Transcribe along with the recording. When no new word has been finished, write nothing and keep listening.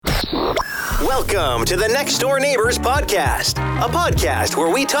Welcome to the Next Door Neighbors podcast, a podcast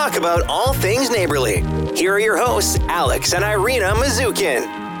where we talk about all things neighborly. Here are your hosts, Alex and Irina Mazukin.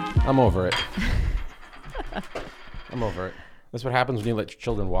 I'm over it. I'm over it. That's what happens when you let your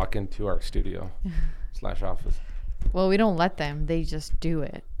children walk into our studio / office. Well, we don't let them. They just do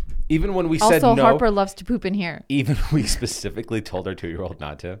it. Even when we said Also, no. Harper loves to poop in here. Even we specifically told our 2-year-old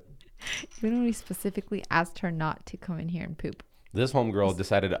not to. Even when we specifically asked her not to come in here and poop. This homegirl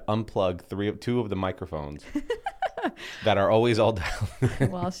decided to unplug two of the microphones that are always all down.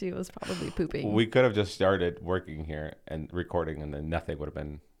 While she was probably pooping. We could have just started working here and recording, and then nothing would have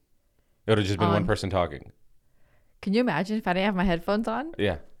been. It would have just been one person talking. Can you imagine if I didn't have my headphones on?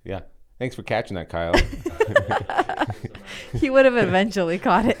 Yeah. Thanks for catching that, Kyle. He would have eventually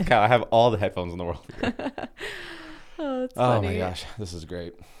caught it. Kyle, I have all the headphones in the world. Oh, it's funny. My gosh, this is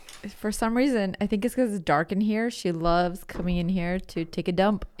great. For some reason, I think it's because it's dark in here. She loves coming in here to take a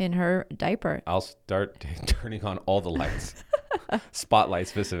dump in her diaper. I'll start turning on all the lights, spotlight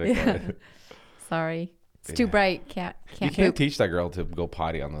specifically. Yeah. Sorry, it's too bright. Can't. You can't teach that girl to go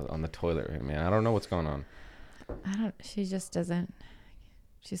potty on the toilet, man. I don't know what's going on. She just doesn't.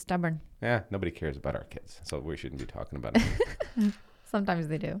 She's stubborn. Yeah, nobody cares about our kids, so we shouldn't be talking about it. Sometimes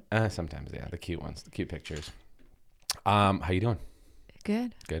they do. Sometimes, yeah, the cute ones, the cute pictures. How you doing?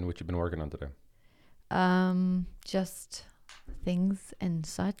 Good. What you been working on today? Just things and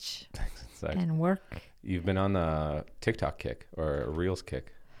such. And work. You've been on the TikTok kick or a Reels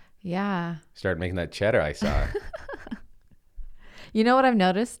kick. Yeah. Started making that cheddar I saw. You know what I've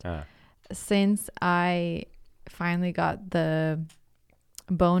noticed? Since I finally got the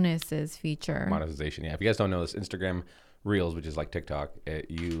bonuses feature. Monetization, yeah. If you guys don't know this, Instagram Reels, which is like TikTok,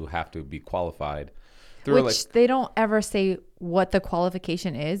 you have to be qualified. Which they don't ever say what the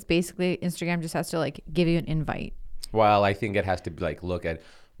qualification is. Basically, Instagram just has to give you an invite. Well, I think it has to look at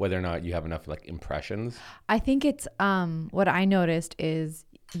whether or not you have enough impressions. I think it's what I noticed is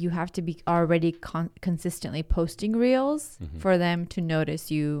you have to be already consistently posting reels for them to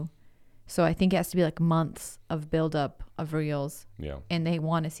notice you. So I think it has to be months of buildup of reels. Yeah. And they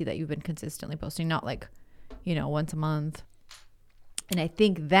want to see that you've been consistently posting, not once a month. And I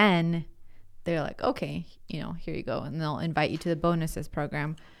think then they're like, okay, here you go. And they'll invite you to the bonuses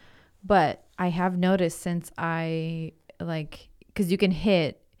program. But I have noticed since because you can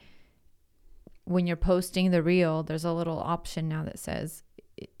hit, when you're posting the reel, there's a little option now that says,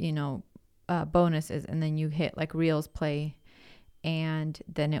 bonuses. And then you hit reels play. And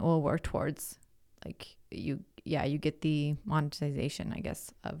then it will work towards you get the monetization, I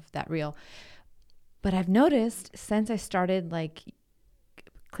guess, of that reel. But I've noticed since I started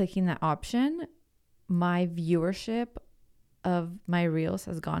clicking that option, my viewership of my reels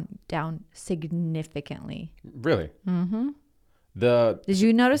has gone down significantly. Really? Mm-hmm. Did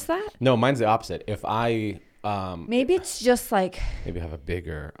you notice that? No, mine's the opposite. If I maybe it's just maybe have a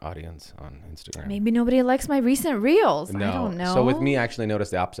bigger audience on Instagram. Maybe nobody likes my recent reels. No. I don't know. So with me, I actually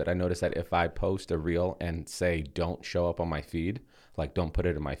noticed the opposite. I noticed that if I post a reel and say don't show up on my feed, don't put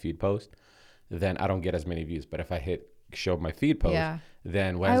it in my feed post, then I don't get as many views. But if I hit show my feed post,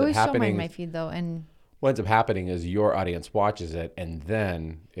 then what ends up happening? I always show my feed though, and what ends up happening is your audience watches it, and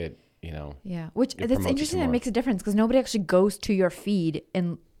then it, which that's interesting. That makes a difference because nobody actually goes to your feed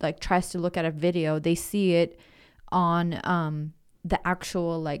and tries to look at a video. They see it on the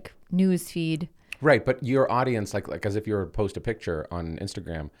actual news feed. Right, but your audience, as if you were to post a picture on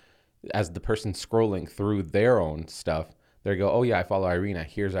Instagram, as the person scrolling through their own stuff, they go, oh yeah, I follow Irina.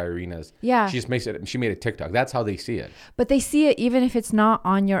 Here's Irina's. Yeah. She just makes it. She made a TikTok. That's how they see it. But they see it even if it's not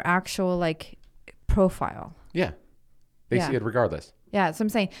on your actual profile. Yeah. They see it regardless. Yeah, that's what I'm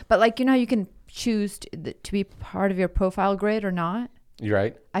saying. But you can choose to be part of your profile grid or not. You're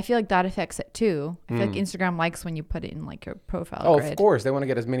right. I feel that affects it too. I feel Instagram likes when you put it in your profile grid. Oh, of course. They want to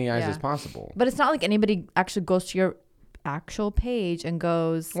get as many eyes as possible. But it's not anybody actually goes to your actual page and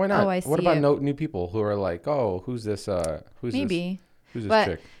goes, why not? Oh, I see. What about new people who are oh, who's this? Who's maybe. Who's this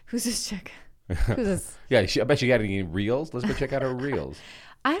chick? Who's this chick? Who's this? Yeah, I bet you got any reels. Let's go check out her reels.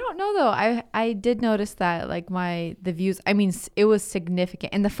 I don't know though. I did notice that the views. I mean, it was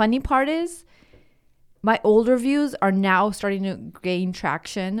significant. And the funny part is, my older views are now starting to gain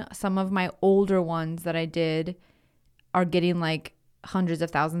traction. Some of my older ones that I did are getting hundreds of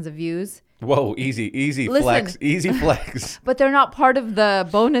thousands of views. Whoa, easy flex. But they're not part of the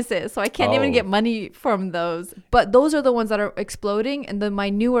bonuses, so I can't even get money from those. But those are the ones that are exploding, and my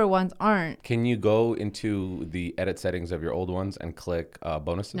newer ones aren't. Can you go into the edit settings of your old ones and click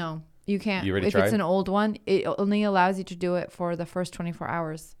bonuses? No, you can't. You already if tried? It's an old one, it only allows you to do it for the first 24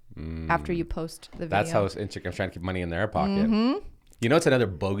 hours after you post the video. That's how Instagram's trying to keep money in their pocket. Mm-hmm. It's another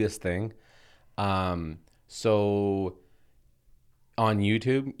bogus thing. So on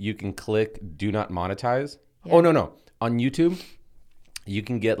YouTube, you can click do not monetize. Yeah. Oh, no. On YouTube, you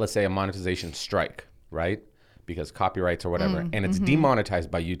can get, let's say, a monetization strike, right? Because copyrights or whatever. And it's demonetized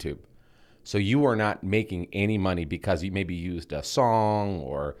by YouTube. So you are not making any money because you maybe used a song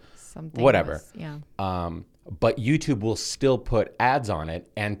or something whatever. Yeah. But YouTube will still put ads on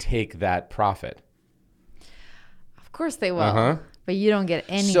it and take that profit. Of course they will. But you don't get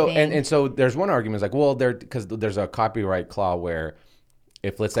anything. So and so there's one argument is like, well, because there's a copyright clause where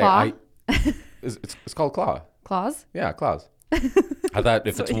if let's Claw? say it's called claw. Clause? Yeah, clause. I thought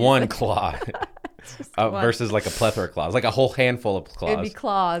if it's one claw versus like a plethora of claws, like a whole handful of claws. It'd be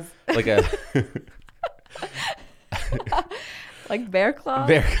claws. Like a like bear claws?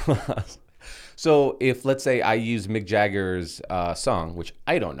 Bear claws. So if, let's say, I use Mick Jagger's song, which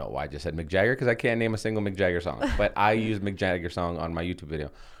I don't know why I just said Mick Jagger because I can't name a single Mick Jagger song, but I use Mick Jagger song on my YouTube video.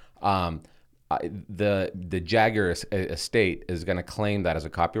 The Jagger estate is going to claim that as a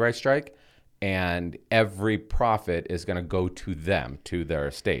copyright strike, and every profit is going to go to them, to their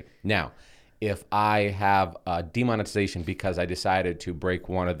estate. Now, if I have a demonetization because I decided to break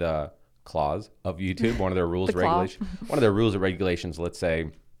one of the clause of YouTube, one of their rules and regulations, let's say,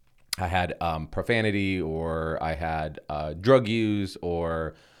 I had profanity, or I had drug use,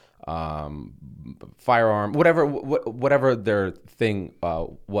 or firearm, whatever their thing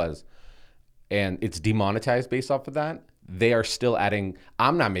was, and it's demonetized based off of that. They are still adding.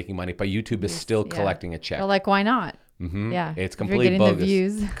 I'm not making money, but YouTube is still collecting a check. They're like, why not? Mm-hmm. Yeah, it's complete bogus. The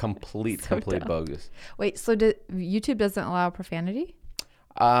views. Complete bogus. Wait, so YouTube doesn't allow profanity?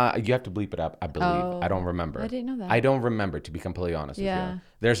 You have to bleep it up, I believe. I don't remember. I didn't know that. I don't remember, to be completely honest with you.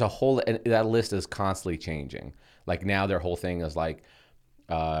 There's a whole, and that list is constantly changing. Like now their whole thing is like,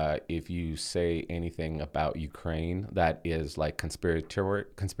 if you say anything about Ukraine that is like conspiratorial,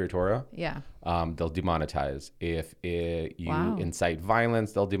 they'll demonetize. If you incite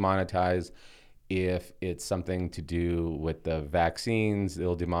violence, they'll demonetize. If it's something to do with the vaccines,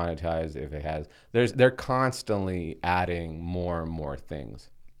 they'll demonetize. If it has, they're constantly adding more and more things.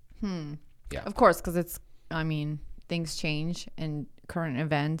 Yeah, of course, because things change and current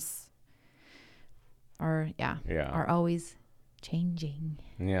events are always changing.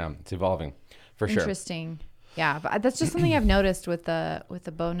 Yeah, it's evolving for sure. Interesting. Yeah, but that's just something I've noticed with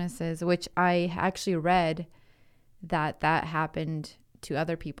the bonuses, which I actually read that happened to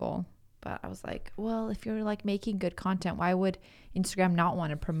other people. But I was like, well, if you're like making good content, why would Instagram not want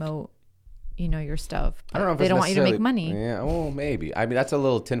to promote, your stuff? I don't know if they don't want you to make money. Yeah, well, maybe. I mean, that's a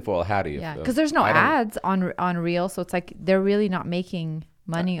little tinfoil hatty. Yeah, because there's no ads on Reel, so it's like they're really not making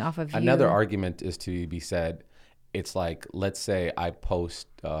money off of you. Another argument is to be said. It's like, let's say I post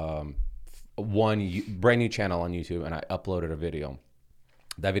one brand new channel on YouTube and I uploaded a video.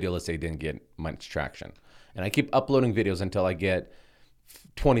 That video, let's say, didn't get much traction, and I keep uploading videos until I get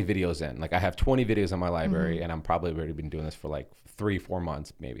 20 videos in. Like I have 20 videos in my library, and I'm probably already been doing this for like 3-4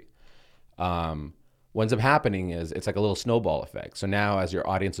 months maybe. What ends up happening is it's like a little snowball effect. So now as your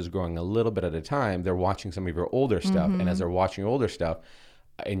audience is growing a little bit at a time, they're watching some of your older stuff, and as they're watching your older stuff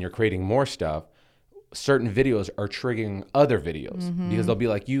and you're creating more stuff, certain videos are triggering other videos because they'll be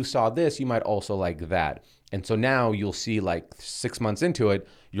like, you saw this, you might also like that. And so now you'll see like 6 months into it,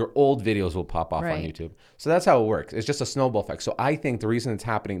 your old videos will pop off on YouTube. So that's how it works. It's just a snowball effect. So I think the reason it's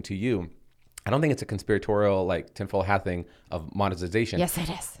happening to you, I don't think it's a conspiratorial, like tinfoil hat thing of monetization. Yes, it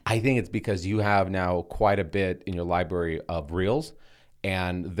is. I think it's because you have now quite a bit in your library of reels,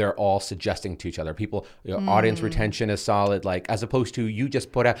 and they're all suggesting to each other. People, audience retention is solid, like as opposed to you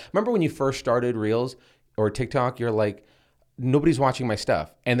just put out. Remember when you first started reels or TikTok, you're like, nobody's watching my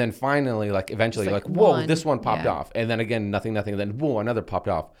stuff. And then finally, like eventually, like whoa, this one popped off. And then again, nothing. And then whoa, another popped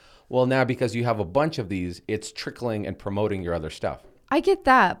off. Well, now because you have a bunch of these, it's trickling and promoting your other stuff. I get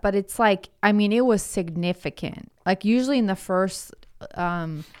that, but it's like, it was significant. Like usually in the first,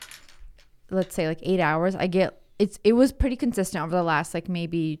 let's say like 8 hours, it was pretty consistent over the last like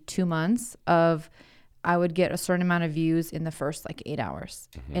maybe 2 months of I would get a certain amount of views in the first like 8 hours.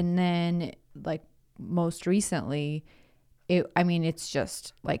 And then like most recently, it's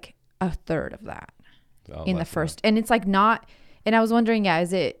just like a third of that in the first. And it's like not, and I was wondering,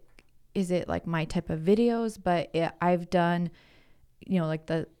 is it like my type of videos? But I've done, like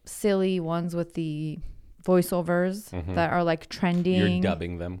the silly ones with the voiceovers that are like trending. You're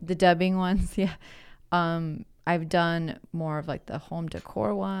dubbing them. The dubbing ones. Yeah. I've done more of like the home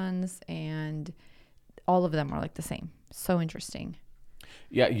decor ones, and all of them are like the same. So interesting.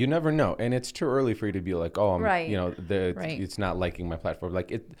 Yeah, you never know, and it's too early for you to be like, oh, it's not liking my platform.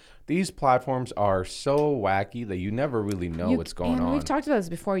 Like these platforms are so wacky that you never really know what's going on. We've talked about this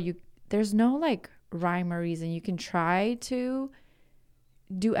before. there's no like rhyme or reason. You can try to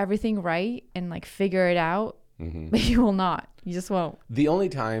do everything right and like figure it out, but you will not. You just won't. The only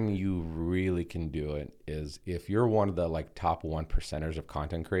time you really can do it is if you're one of the like top 1%ers of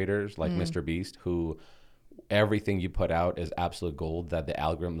content creators like Mr. Beast, who everything you put out is absolute gold, that the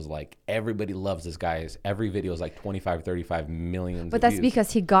algorithm is like, everybody loves this guy. Every video is like 25, 35 million. But that's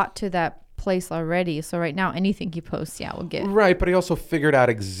because he got to that place already. So right now, anything he posts, will get. Right. But he also figured out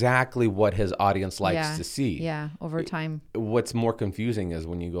exactly what his audience likes to see. Yeah. Over time. What's more confusing is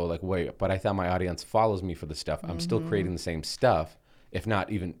when you go like, wait, but I thought my audience follows me for the stuff. I'm still creating the same stuff, if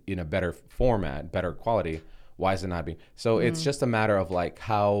not even in a better format, better quality. Why is it not being? So it's just a matter of like,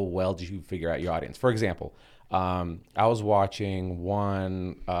 how well did you figure out your audience? For example, I was watching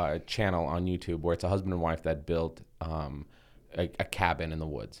one channel on YouTube where it's a husband and wife that built a cabin in the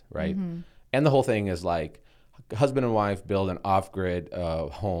woods, right? And the whole thing is like, husband and wife build an off-grid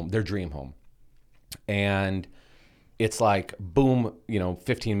home, their dream home. And it's like, boom,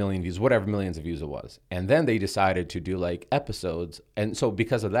 15 million views, whatever millions of views it was. And then they decided to do like episodes. And so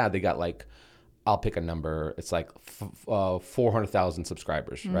because of that, they got like, I'll pick a number. It's like 400,000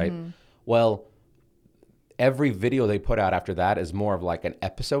 subscribers, right? Well, every video they put out after that is more of like an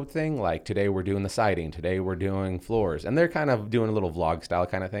episode thing. Like today we're doing the siding, today we're doing floors. And they're kind of doing a little vlog style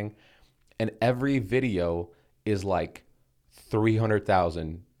kind of thing. And every video is like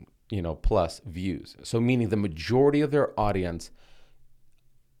 300,000, plus views. So meaning the majority of their audience,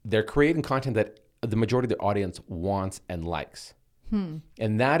 they're creating content that the majority of their audience wants and likes.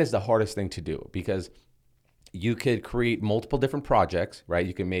 And that is the hardest thing to do, because you could create multiple different projects, right?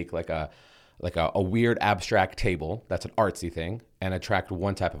 You can make like a weird abstract table that's an artsy thing and attract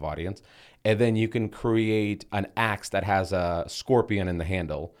one type of audience. And then you can create an axe that has a scorpion in the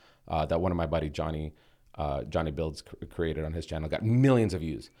handle that one of my buddy Johnny Builds created on his channel, got millions of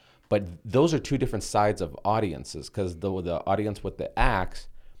views. But those are two different sides of audiences, because the audience with the axe,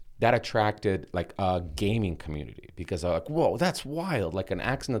 that attracted like a gaming community, because they're like, whoa, that's wild, like an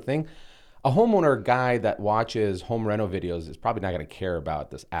axe in the thing. A homeowner guy that watches home reno videos is probably not going to care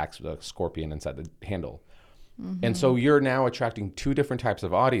about this axe with a scorpion inside the handle. And so you're now attracting two different types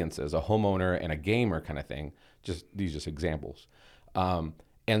of audiences, a homeowner and a gamer kind of thing. These are just examples.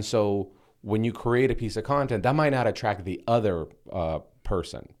 And so when you create a piece of content, that might not attract the other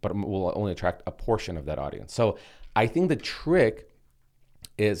person, but will only attract a portion of that audience. So I think the trick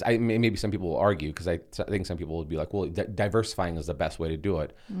is, maybe some people will argue, because I think some people would be like, well, diversifying is the best way to do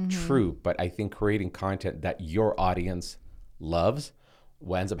it. True, but I think creating content that your audience loves,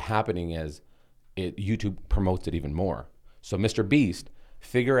 what ends up happening is YouTube promotes it even more. So Mr. Beast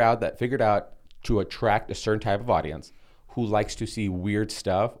figured out to attract a certain type of audience who likes to see weird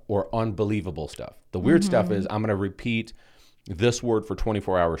stuff or unbelievable stuff. The weird stuff is, I'm going to repeat this word for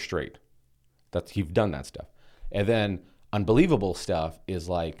 24 hours straight. He's done that stuff. And then unbelievable stuff is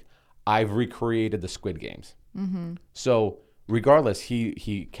like, I've recreated the Squid Games. So regardless,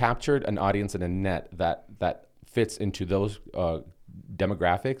 he captured an audience in a net that fits into those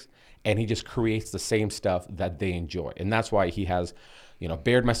demographics, and he just creates the same stuff that they enjoy. And that's why he has,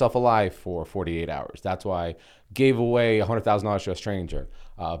 buried myself alive for 48 hours. That's why gave away $100,000 to a stranger,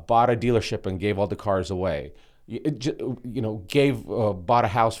 bought a dealership and gave all the cars away. Bought a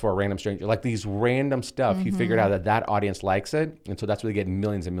house for a random stranger. Like these random stuff, he figured out that audience likes it. And so that's where they get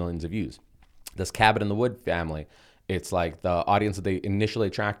millions and millions of views. This Cabin in the Wood family, it's like the audience that they initially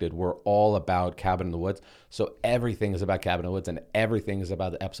attracted were all about Cabin in the Woods. So everything is about Cabin in the Woods and everything is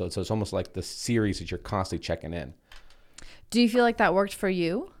about the episode. So it's almost like the series that you're constantly checking in. Do you feel like that worked for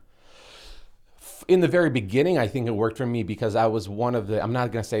you? In the very beginning, I think it worked for me because I was one of the, I'm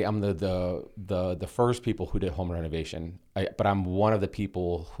not going to say I'm the first people who did home renovation, but I'm one of the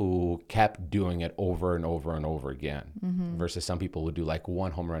people who kept doing it over and over and over again, versus some people would do like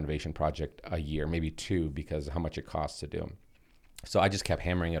one home renovation project a year, maybe two, because of how much it costs to do. So I just kept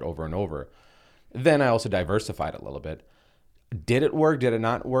hammering it over and over. Then I also diversified a little bit. Did it work? Did it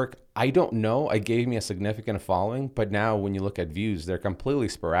not work? I don't know. It gave me a significant following, but now when you look at views, they're completely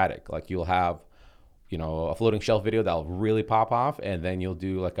sporadic. Like you'll have, a floating shelf video that'll really pop off, and then you'll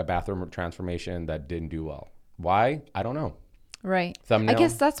do like a bathroom transformation that didn't do well. Why? I don't know. Right. Thumbnail. I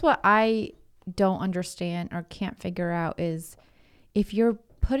guess that's what I don't understand or can't figure out is if you're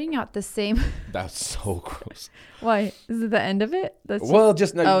putting out the same. That's so gross. Why? Is it the end of it? That's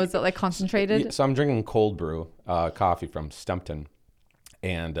just oh, is it like concentrated? So I'm drinking cold brew coffee from Stumpton,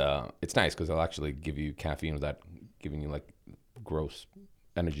 and it's nice because they'll actually give you caffeine without giving you like gross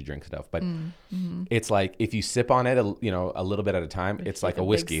energy drink stuff. But it's like if you sip on it, a little bit at a time, it's like a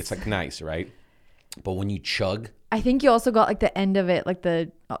whiskey. It's like nice, right? But when you chug, I think you also got like the end of it, like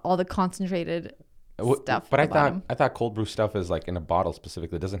all the concentrated stuff. But I thought cold brew stuff is like in a bottle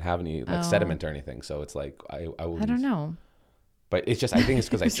specifically. It doesn't have any like sediment or anything. So it's like I don't know. But it's just, I think it's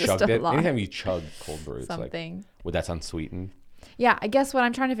because I chugged it. Lot. Anytime you chug cold brew, it's something. Like, well, that's unsweetened. Yeah, I guess what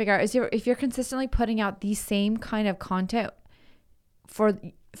I'm trying to figure out is if you're consistently putting out the same kind of content for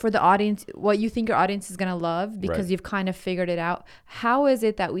the audience, what you think your audience is going to love because you've kind of figured it out, how is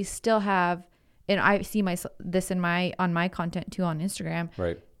it that we still have, and I see this on my content too on Instagram.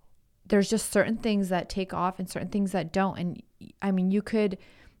 Right. There's just certain things that take off and certain things that don't. And I mean, you could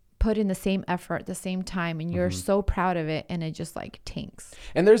put in the same effort at the same time and you're so proud of it and it just like tanks.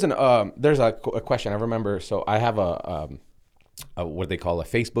 And there's a question I remember. So I have a what they call a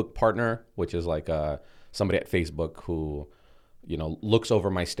Facebook partner, which is like somebody at Facebook who, you know, looks over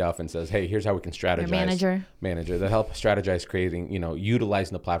my stuff and says, hey, here's how we can strategize. Your manager that help strategize creating, you know,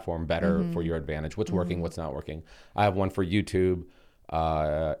 utilizing the platform better for your advantage. What's working, what's not working. I have one for YouTube,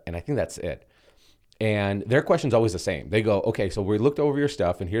 and I think that's it. And their question's always the same. They go, okay, so we looked over your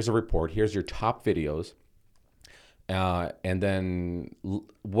stuff and here's a report. Here's your top videos. And then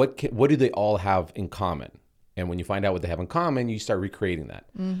what do they all have in common? And when you find out what they have in common, you start recreating that.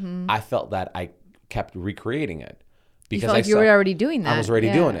 I felt that I kept recreating it. Because you felt like you were already doing that. I was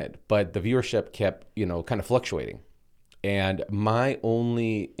already doing it. But the viewership kept, you know, kind of fluctuating. And my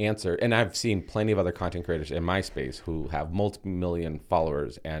only answer, and I've seen plenty of other content creators in my space who have multi-million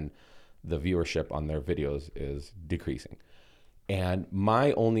followers and the viewership on their videos is decreasing. And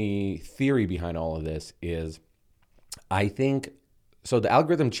my only theory behind all of this is I think, so the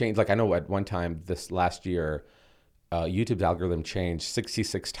algorithm changed, like I know at one time this last year, YouTube's algorithm changed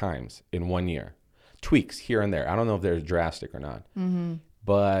 66 times in 1 year. Tweaks here and there. I don't know if they're drastic or not.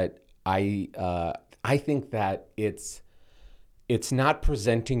 But I think that it's not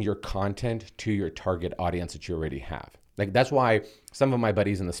presenting your content to your target audience that you already have. Like that's why some of my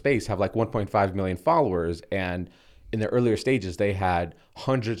buddies in the space have like 1.5 million followers, and in the earlier stages they had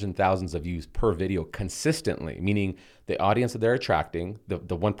hundreds and thousands of views per video consistently, meaning the audience that they're attracting, the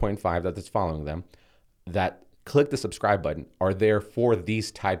 1.5 that's following them, that click the subscribe button are there for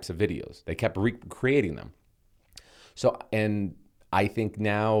these types of videos. They kept recreating them. So, and I think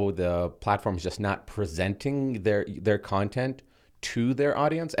now the platform is just not presenting their content to their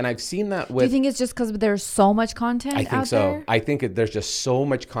audience. And I've seen that with... Do you think it's just because there's so much content out there? I think so. I think there's just so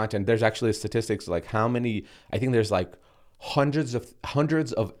much content. There's actually statistics like how many... I think there's like hundreds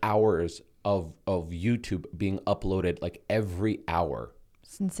of hours of YouTube being uploaded like every hour.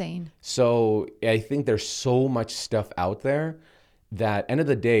 It's insane. So I think there's so much stuff out there that end of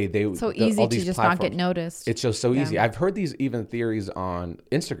the day, easy to just not get noticed. It's just so easy. I've heard these even theories on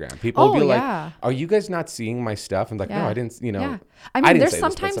Instagram. People will be like, are you guys not seeing my stuff? I'm like, no, I didn't, you know. Yeah. I mean, there's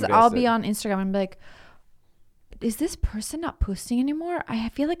sometimes I'll be on Instagram and be like, is this person not posting anymore? I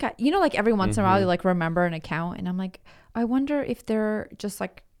feel like like every once in a while you like remember an account and I'm like, I wonder if they're just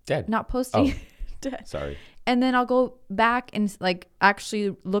like dead, not posting. Oh. Dead. Sorry. And then I'll go back and like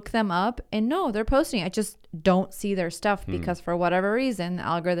actually look them up and no, they're posting. I just don't see their stuff because for whatever reason, the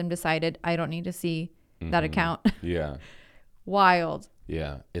algorithm decided I don't need to see that account. Yeah. Wild.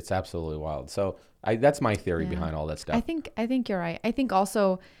 Yeah. It's absolutely wild. So that's my theory behind all that stuff. I think you're right. I think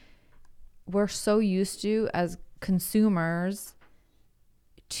also we're so used to as consumers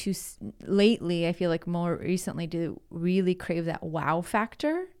to lately, I feel like more recently to really crave that wow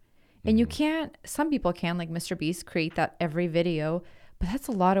factor. And you can't, some people can, like Mr. Beast, create that every video, but that's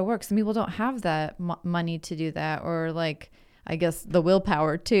a lot of work. Some people don't have that money to do that, or like, I guess the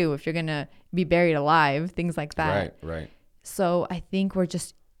willpower too, if you're going to be buried alive, things like that. Right. So I think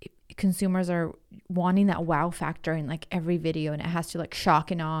consumers are wanting that wow factor in like every video, and it has to like shock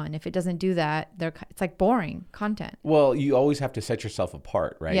and awe. And if it doesn't do that, it's like boring content. Well, you always have to set yourself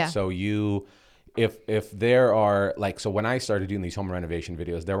apart, right? Yeah. So if there are like, so when I started doing these home renovation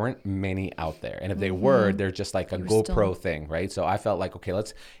videos, there weren't many out there. And if they were, they're just like a GoPro thing, right? So I felt like, okay,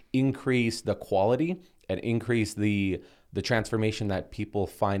 let's increase the quality and increase the transformation that people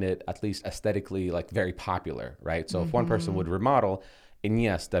find it at least aesthetically like very popular, right? So if one person would remodel, and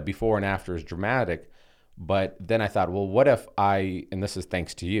yes, the before and after is dramatic, but then I thought, well, what if and this is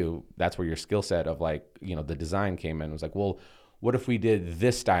thanks to you, that's where your skill set of like, you know, the design came in. It was like, well, what if we did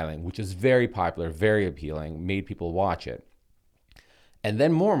this styling, which is very popular, very appealing, made people watch it? And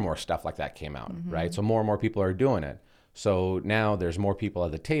then more and more stuff like that came out, right? So more and more people are doing it. So now there's more people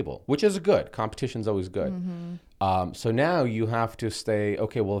at the table, which is good. Competition's always good. So now you have to stay,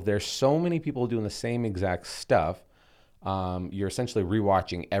 okay, well, if there's so many people doing the same exact stuff, you're essentially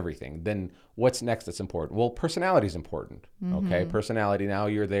rewatching everything. Then what's next that's important? Well, personality is important, okay? Personality, now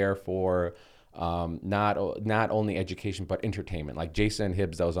you're there for not only education but entertainment. Like Jason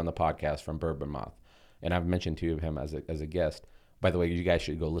Hibbs that was on the podcast from Bourbon Moth, and I've mentioned to him as a guest. By the way, you guys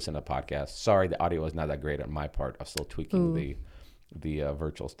should go listen to the podcast. Sorry, the audio is not that great on my part. I'm still tweaking the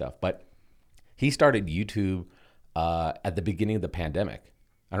virtual stuff. But he started YouTube at the beginning of the pandemic.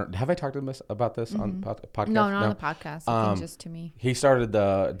 Have I talked about this on podcast? No, not on the podcast. I think just to me. He started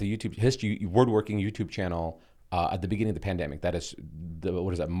the YouTube history woodworking YouTube channel at the beginning of the pandemic. That is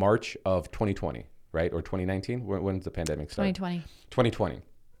March of 2020, right? Or 2019? When's the pandemic start? 2020.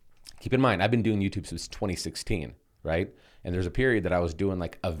 Keep in mind, I've been doing YouTube since 2016, right? And there's a period that I was doing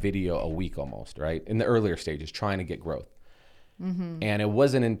like a video a week almost, right? In the earlier stages, trying to get growth. And it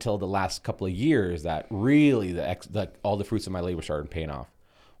wasn't until the last couple of years that really all the fruits of my labor started paying off.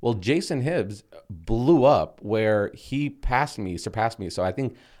 Well, Jason Hibbs blew up where he surpassed me. So I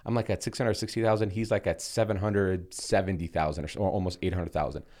think I'm like at 660,000. He's like at 770,000 or almost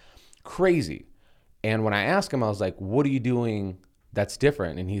 800,000. Crazy. And when I asked him, I was like, what are you doing that's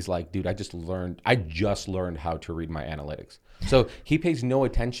different? And he's like, dude, I just learned how to read my analytics. So he pays no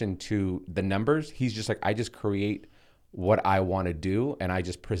attention to the numbers. He's just like, I just create what I want to do and I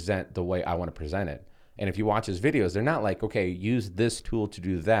just present the way I want to present it. And if you watch his videos, they're not like, okay, use this tool to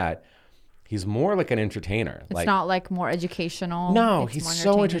do that. He's more like an entertainer. It's not like more educational. No, he's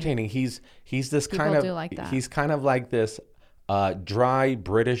so entertaining. He's this People kind of do like that. He's kind of like this dry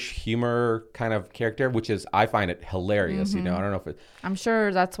British humor kind of character, which is, I find it hilarious. You know, I don't know if I'm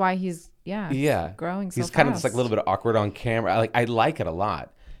sure that's why he's growing so he's fast. kind of just like a little bit awkward on camera. I like it a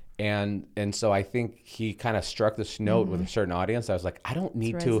lot. And so I think he kind of struck this note with a certain audience. I was like, I don't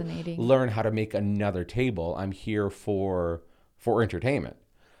need to learn how to make another table. I'm here for entertainment.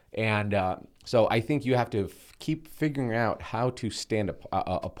 And so I think you have to keep figuring out how to stand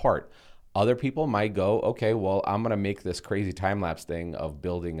apart. Other people might go, okay, well, I'm going to make this crazy time-lapse thing of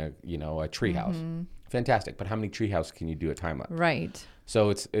building a treehouse. Fantastic. But how many treehouse can you do at time-lapse? Right. So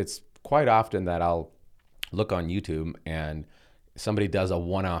it's quite often that I'll look on YouTube and somebody does a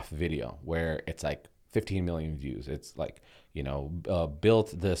one-off video where it's like 15 million views. It's like,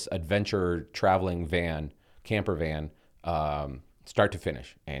 built this adventure traveling camper van, start to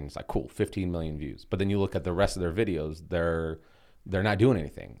finish. And it's like, cool, 15 million views. But then you look at the rest of their videos, they're not doing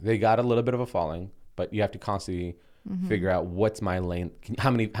anything. They got a little bit of a following, but you have to constantly figure out what's my lane.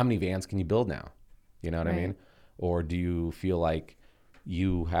 How many vans can you build now? You know what I mean? Or do you feel like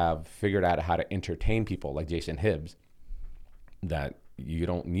you have figured out how to entertain people like Jason Hibbs, that you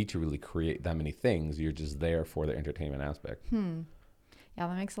don't need to really create that many things. You're just there for the entertainment aspect. Yeah,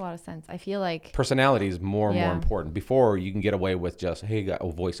 that makes a lot of sense. I feel like personality is more and more important. Before, you can get away with just, hey,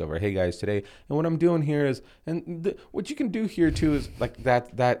 voiceover. Hey, guys, today, and what I'm doing here is, and what you can do here too is like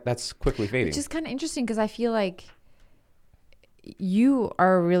that's quickly fading. Which is kind of interesting because I feel like you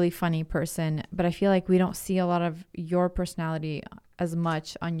are a really funny person, but I feel like we don't see a lot of your personality as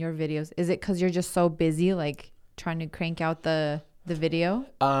much on your videos. Is it because you're just so busy, like trying to crank out the video?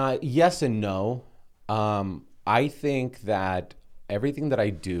 Yes and no. I think that everything that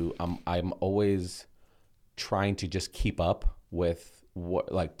I do, I'm always trying to just keep up with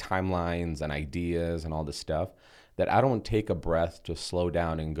what, like, timelines and ideas and all this stuff, that I don't take a breath to slow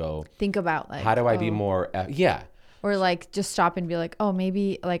down and go think about, like, how do I be more or like just stop and be like, oh,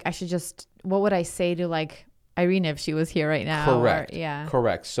 maybe like I should just, what would I say to like Irina if she was here right now? Correct.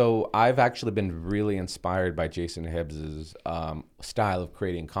 Correct. So I've actually been really inspired by Jason Hibbs's style of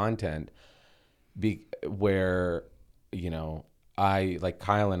creating content, where, like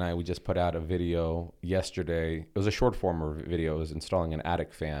Kyle and I, we just put out a video yesterday. It was a short form video. It was installing an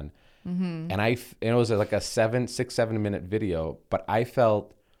attic fan. And it was like a 6-7 minute video, but I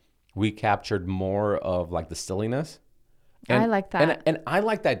felt we captured more of like the silliness. And, I like that. And I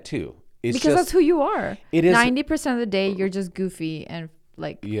like that too. It's because that's who you are. It is 90% of the day you're just goofy and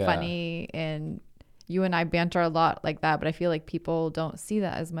like funny, and you and I banter a lot like that, but I feel like people don't see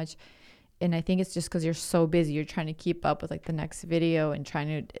that as much. And I think it's just because you're so busy. You're trying to keep up with like the next video and trying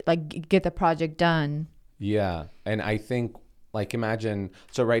to like get the project done. Yeah. And I think, like, imagine,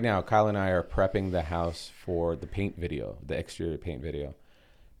 so right now Kyle and I are prepping the house for the paint video, the exterior paint video.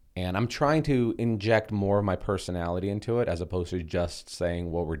 And I'm trying to inject more of my personality into it, as opposed to just saying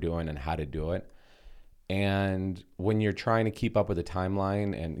what we're doing and how to do it. And when you're trying to keep up with the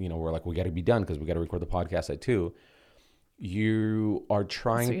timeline, and we're like, we got to be done because we got to record the podcast at 2. You are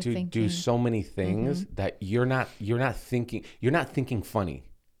trying to do so many things that you're not thinking funny.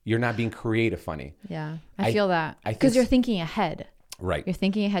 You're not being creative funny. Yeah, I feel that because you're thinking ahead. Right. You're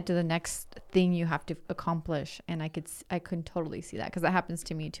thinking ahead to the next thing you have to accomplish. And I could totally see that, because that happens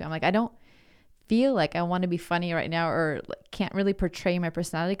to me too. I'm like, I don't feel like I want to be funny right now, or can't really portray my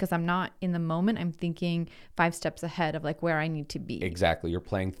personality because I'm not in the moment. I'm thinking 5 steps ahead of like where I need to be. Exactly. You're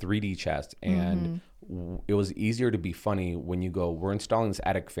playing 3D chess, and it was easier to be funny when you go, we're installing this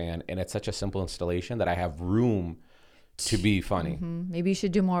attic fan, and it's such a simple installation that I have room to be funny. Maybe you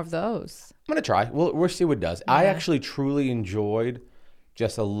should do more of those. I'm going to try. We'll see what it does. Yeah. I actually truly enjoyed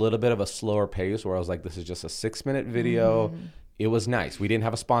just a little bit of a slower pace where I was like, this is just a 6-minute video. It was nice. We didn't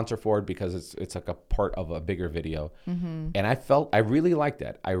have a sponsor for it because it's like a part of a bigger video. And I really liked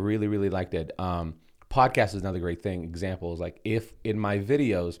it. I really, really liked it. Podcast is another great thing. Example is like if in my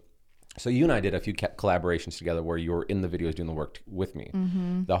videos, so you and I did a few collaborations together where you were in the videos doing the work with me.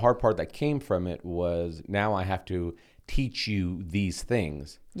 The hard part that came from it was now I have to teach you these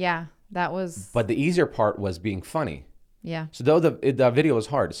things. Yeah, that was. But the easier part was being funny. Yeah. So though the video was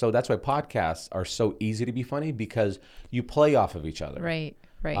hard, so that's why podcasts are so easy to be funny because you play off of each other. Right.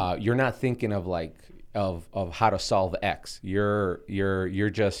 You're not thinking of like of how to solve X. You're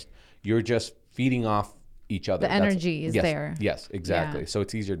just feeding off each other. The energy is there. Yes, exactly. Yeah. So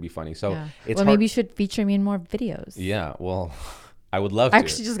it's easier to be funny. So it's well, hard. maybe you should feature me in more videos. Yeah. Well, I would love to. I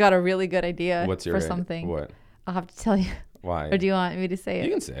actually just got a really good idea for something. What? I'll have to tell you. Why? Or do you want me to say it?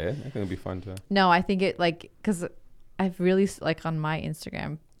 You can say it. I think it'd be fun to. No, I think it because I've really on my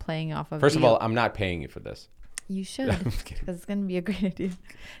Instagram playing off of. First of all, I'm not paying you for this. You should, because it's gonna be a great idea.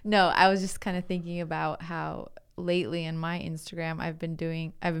 No, I was just kind of thinking about how lately in my Instagram I've been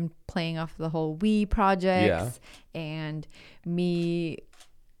playing off the whole We projects and me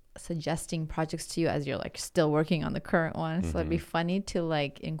suggesting projects to you as you're like still working on the current one. So it'd be funny to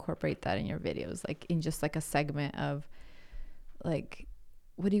like incorporate that in your videos, like in just like a segment of like,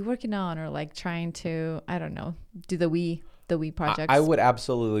 what are you working on, or like trying to, I don't know, do the We projects. I would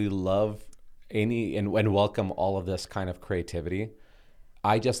absolutely love and welcome all of this kind of creativity.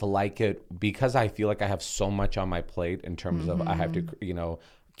 I just like it because I feel like I have so much on my plate in terms of I have to,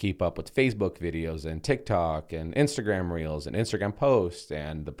 keep up with Facebook videos and TikTok and Instagram reels and Instagram posts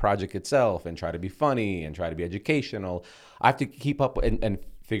and the project itself and try to be funny and try to be educational. I have to keep up and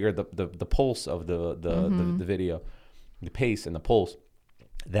figure the pulse of the video, the pace and the pulse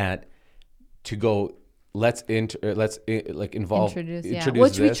that to go. Let's involve introduce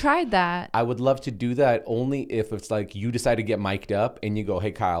which this. We tried that. I would love to do that only if it's like you decide to get mic'd up and you go,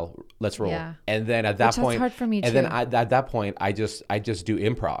 hey Kyle, let's roll. Yeah. And then at that point, hard for me and too. then at that point, I just do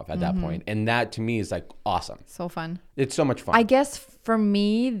improv at that point, and that to me is like awesome. So fun. It's so much fun. I guess for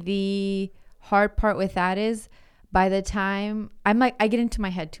me, the hard part with that is by the time I get into my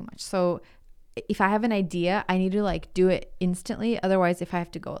head too much. So if I have an idea, I need to like do it instantly. Otherwise, if I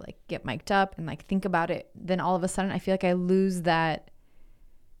have to go like get mic'd up and like think about it, then all of a sudden I feel like I lose that,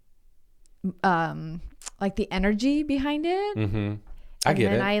 like the energy behind it. I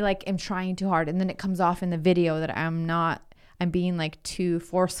get it. And I like am trying too hard, and then it comes off in the video that I'm being like too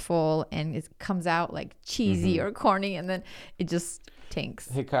forceful, and it comes out like cheesy or corny, and then it just tanks.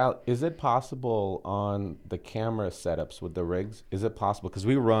 Hey Kyle, is it possible on the camera setups with the rigs? Is it possible, because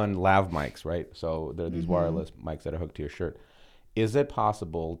we run lav mics, right? So there are these wireless mics that are hooked to your shirt. Is it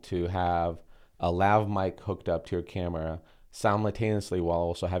possible to have a lav mic hooked up to your camera simultaneously while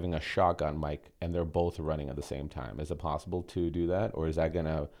also having a shotgun mic, and they're both running at the same time? Is it possible to do that, or is that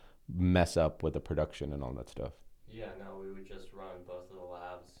gonna mess up with the production and all that stuff? Yeah, no, we would just run both of the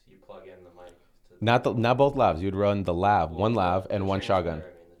labs. You plug in the mic. Not both labs. You'd run the lav, one lav, and one shotgun.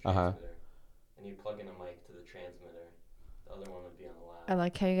 The transmitter. And you plug in a mic to the transmitter. The other one would be on the lab. I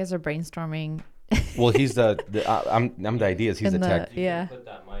like how you guys are brainstorming. Well, he's I'm the ideas. He's the tech. You can put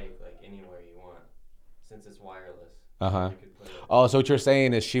that mic like anywhere you want, since it's wireless. Oh, so what you're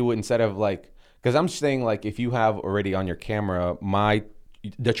saying is she would, instead of like, because I'm saying like if you have already on your camera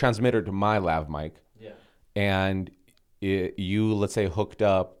the transmitter to my lav mic. Yeah. And you, let's say, hooked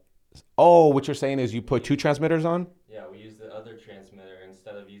up. Oh, what you're saying is you put 2 transmitters on? Yeah, we use the other transmitter.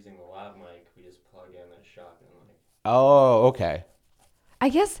 Instead of using the lav mic, we just plug in a shotgun mic. Oh, okay. I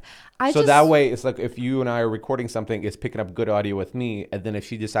guess so that way it's like if you and I are recording something, it's picking up good audio with me, and then if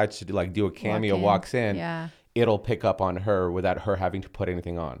she decides to do a cameo, walks in, it'll pick up on her without her having to put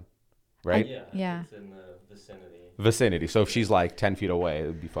anything on, right? Yeah. It's in the vicinity. So if she's like 10 feet away, it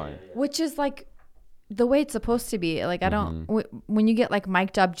would be fine. Yeah. Which is like the way it's supposed to be. Like I don't, when you get like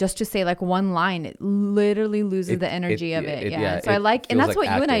mic'd up just to say like one line, it literally loses the energy of it. So I like, and that's what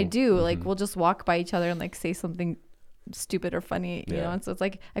you and I do. Like we'll just walk by each other and like say something stupid or funny, you know? And so it's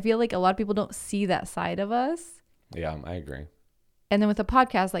like, I feel like a lot of people don't see that side of us. Yeah, I agree. And then with the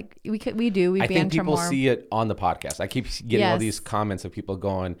podcast, like we banter more. I think people see it on the podcast. I keep getting all these comments of people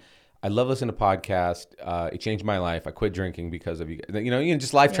going, I love listening to podcasts. It changed my life. I quit drinking because of you. You know,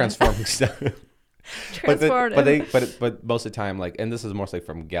 just life transforming stuff. But most of the time, like, and this is mostly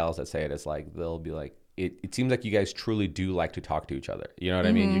from gals that say it, it's like they'll be like, it seems like you guys truly do like to talk to each other. You know what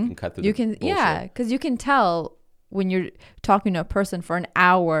I mean? You can cut through. Yeah, because you can tell when you're talking to a person for an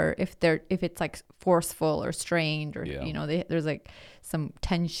hour if it's like forceful or strained or there's like some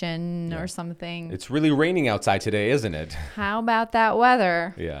tension or something. It's really raining outside today, isn't it? How about that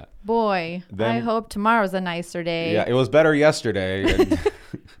weather? Yeah. Boy, I hope tomorrow's a nicer day. Yeah, it was better yesterday.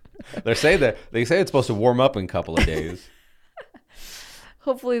 And they say it's supposed to warm up in a couple of days.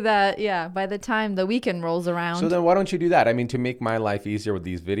 Hopefully that, by the time the weekend rolls around. So then why don't you do that? I mean, to make my life easier with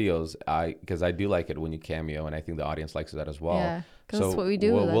these videos, because I do like it when you cameo, and I think the audience likes that as well. Yeah, because that's what we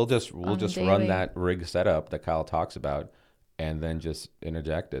do. We'll just run that rig setup that Kyle talks about, and then just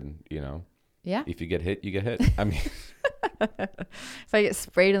interject and, if you get hit, you get hit. I mean. If I get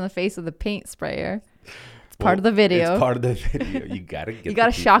sprayed in the face with a paint sprayer. Part of the video. It's part of the video. You gotta get. You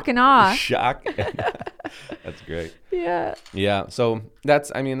gotta shock and awe. Shock. That's great. Yeah. Yeah. So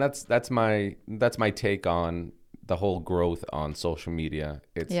that's my take on the whole growth on social media.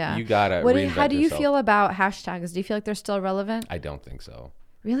 It's you gotta. How do you feel about hashtags? Do you feel like they're still relevant? I don't think so.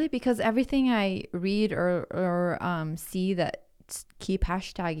 Really, because everything I read or see that keep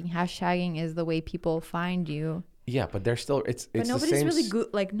hashtagging is the way people find you. Yeah, but they're still it's. But nobody's the same really good.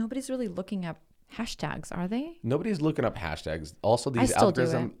 Like nobody's really looking up hashtags, are they? Nobody's looking up hashtags. Also, these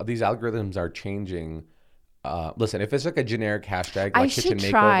algorithms are changing. Listen, if it's like a generic hashtag, like kitchen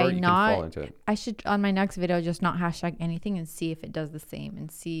makeover, you can fall into it. I should on my next video just not hashtag anything and see if it does the same and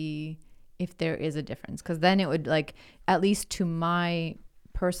see if there is a difference, because then it would, like, at least to my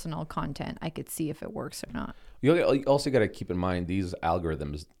personal content, I could see if it works or not. You also got to keep in mind these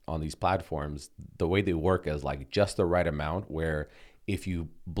algorithms on these platforms, the way they work is like just the right amount where if you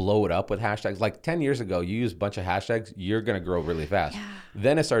blow it up with hashtags, like 10 years ago, you use a bunch of hashtags, you're going to grow really fast. Yeah.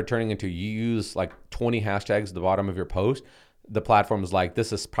 Then it started turning into you use like 20 hashtags at the bottom of your post. The platform is like,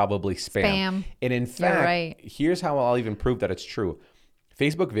 this is probably spam. And in fact, here's how I'll even prove that it's true.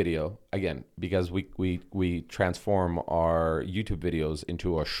 Facebook video, again, because we transform our YouTube videos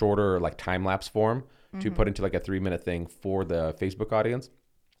into a shorter like time-lapse form to put into like a 3-minute thing for the Facebook audience.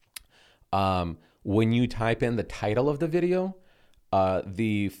 When you type in the title of the video,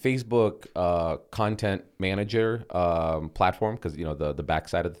 the Facebook content manager platform, because the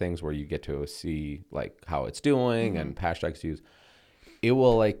backside of the things where you get to see like how it's doing and hashtags used, it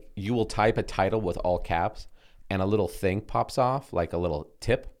will like you will type a title with all caps and a little thing pops off, like a little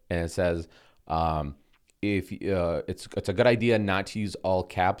tip, and it says if it's a good idea not to use all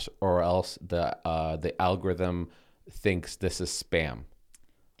caps or else the algorithm thinks this is spam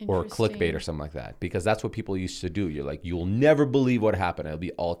or clickbait or something like that, because that's what people used to do. You're like, you'll never believe what happened. It'll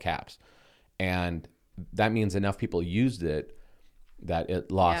be all caps. And that means enough people used it that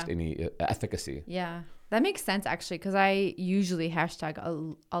it lost any efficacy. Yeah, that makes sense actually, because I usually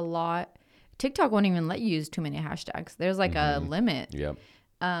hashtag a lot. TikTok won't even let you use too many hashtags. There's like a limit. Yep.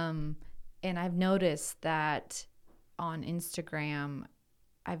 And I've noticed that on Instagram,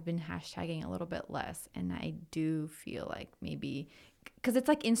 I've been hashtagging a little bit less. And I do feel like maybe, because it's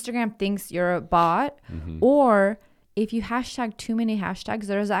like Instagram thinks you're a bot, or if you hashtag too many hashtags,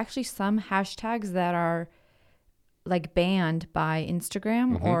 there's actually some hashtags that are like banned by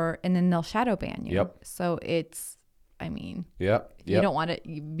Instagram and then they'll shadow ban you. Yep. So it's, I mean, you don't want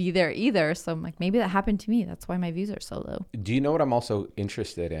to be there either. So I'm like, maybe that happened to me. That's why my views are so low. Do you know what I'm also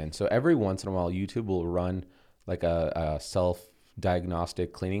interested in? So every once in a while, YouTube will run like a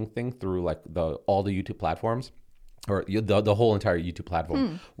self-diagnostic cleaning thing through like all the YouTube platforms, or the whole entire YouTube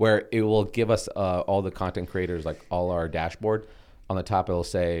platform, where it will give us all the content creators, like all our dashboard. On the top, it'll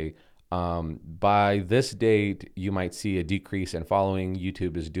say, by this date, you might see a decrease in following.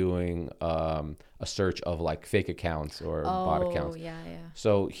 YouTube is doing a search of like fake accounts or bot accounts. Yeah.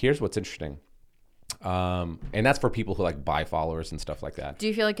 So here's what's interesting. And that's for people who like buy followers and stuff like that. Do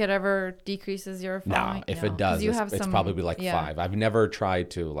you feel like it ever decreases your following? No, if it does, it's probably like 5. I've never tried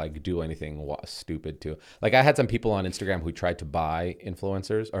to like do anything stupid to. Like I had some people on Instagram who tried to buy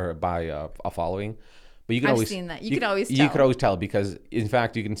influencers or buy a following. But you can always seen that. You could always tell. You could always tell, because in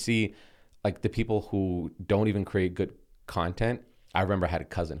fact you can see like the people who don't even create good content. I remember I had a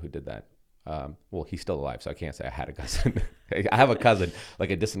cousin who did that. Well, he's still alive, so I can't say I had a cousin. I have a cousin,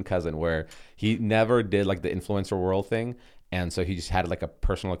 like a distant cousin, where he never did like the influencer world thing. And so he just had like a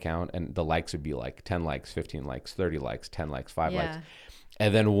personal account, and the likes would be like 10 likes, 15 likes, 30 likes, 10 likes, 5 likes.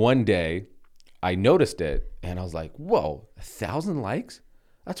 And then one day I noticed it and I was like, whoa, 1,000 likes?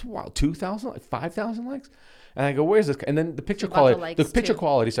 That's wild. 2,000, 5,000 likes? And I go, where's this? And then the picture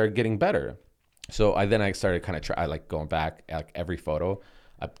quality started getting better. So I started kind of going back at like every photo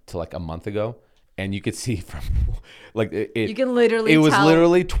up to like a month ago. And you could see from like you can literally it was tell.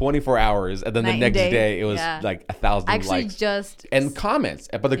 Literally 24 hours, and then the next day it was like 1,000 Actually, likes. just and comments,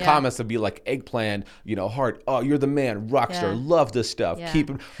 but the comments would be like eggplant, heart. Oh, you're the man, rockstar. Love this stuff. Keep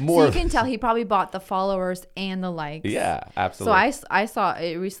more. So you can tell he probably bought the followers and the likes. Yeah, absolutely. So I saw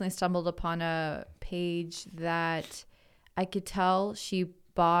it recently. Stumbled upon a page that I could tell she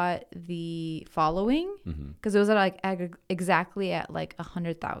bought the following because it was at exactly at like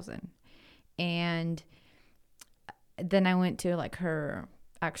 100,000. And then I went to like her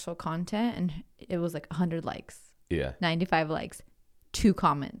actual content and it was like 100 likes. Yeah. 95 likes, 2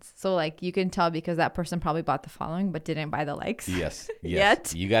 comments. So like you can tell because that person probably bought the following but didn't buy the likes. Yes.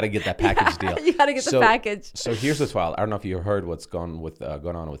 Yet. You got to get that package deal. You got to get the package. So here's what's wild. I don't know if you heard what's going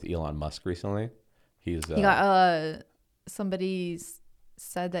on with Elon Musk recently. He got somebody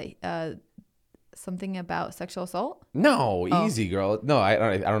said that something about sexual assault. No, easy girl. No, I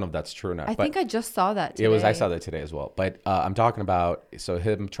don't know if that's true or not. I think I just saw that today. I saw that today as well. But I'm talking about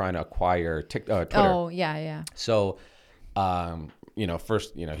him trying to acquire Twitter. Oh yeah. So,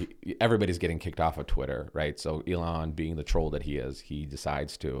 first, everybody's getting kicked off of Twitter, right? So Elon, being the troll that he is, he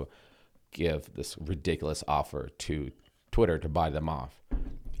decides to give this ridiculous offer to Twitter to buy them off.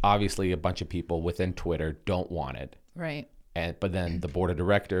 Obviously, a bunch of people within Twitter don't want it. Right. But then the board of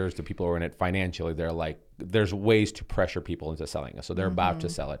directors, the people who are in it financially, they're like, there's ways to pressure people into selling it. So they're about to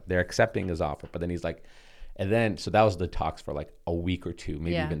sell it. They're accepting his offer. But then he's like, so that was the talks for like a week or 2,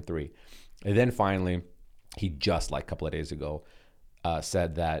 maybe even 3. And then finally, he just like a couple of days ago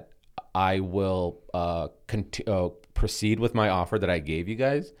said that I will proceed with my offer that I gave you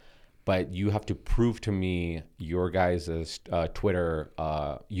guys, but you have to prove to me your guys' Twitter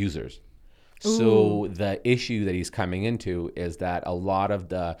users. So the issue that he's coming into is that a lot of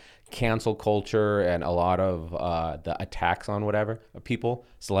the cancel culture and a lot of the attacks on people,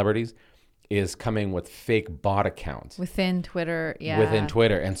 celebrities, is coming with fake bot accounts. Within Twitter, yeah. Within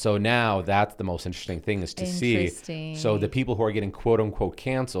Twitter. And so now that's the most interesting thing is to see. So the people who are getting quote unquote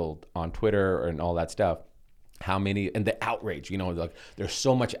canceled on Twitter and all that stuff, how many, and the outrage, like there's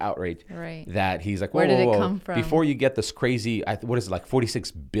so much outrage that he's like, whoa, where did it come from? Before you get this crazy, what is it, like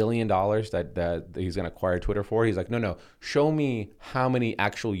 $46 billion that he's going to acquire Twitter for? He's like, no, show me how many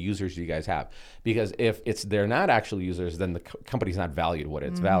actual users you guys have. Because if they're not actual users, then the company's not valued what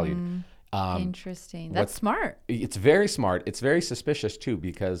it's valued. Interesting. That's smart. It's very smart. It's very suspicious too,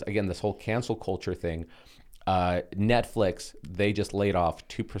 because again, this whole cancel culture thing, Netflix, they just laid off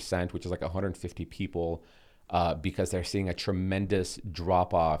 2%, which is like 150 people, because they're seeing a tremendous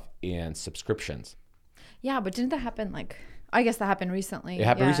drop off in subscriptions. Yeah, but didn't that happen I guess that happened recently. It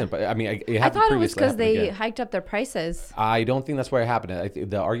happened recently, but I mean, it happened. I thought it was because they again. hiked up their prices. I don't think that's where it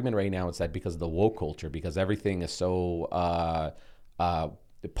happened. The argument right now is that because of the woke culture, because everything is so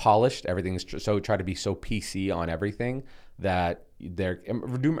polished, everything's try to be so PC on everything that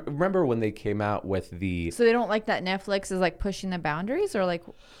remember when they came out with the. So they don't like that Netflix is pushing the boundaries or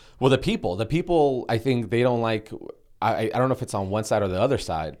Well, the people, I think they don't like. I don't know if it's on one side or the other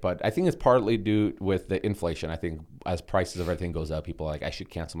side, but I think it's partly due with the inflation. I think as prices of everything goes up, people are like, I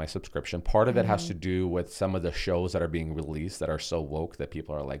should cancel my subscription. Part of it has to do with some of the shows that are being released that are so woke that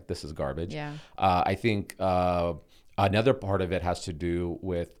people are like, this is garbage. Yeah. I think another part of it has to do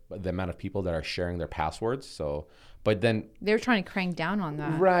with the amount of people that are sharing their passwords. So, but then they're trying to crank down on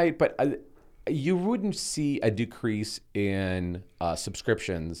that. Right, but you wouldn't see a decrease in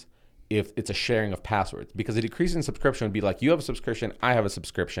subscriptions if it's a sharing of passwords, because a decrease in subscription would be like, you have a subscription, I have a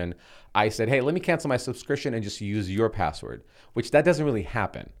subscription. I said, hey, let me cancel my subscription and just use your password, which that doesn't really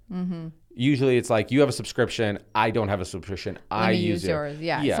happen. Mm-hmm. Usually it's like, you have a subscription, I don't have a subscription, I use yours.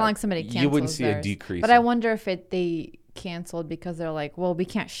 Yeah, it's not like somebody cancels You wouldn't see theirs. a decrease. But I wonder if they canceled because they're like, well, we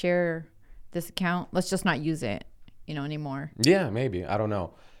can't share this account. Let's just not use it, anymore. Yeah, maybe. I don't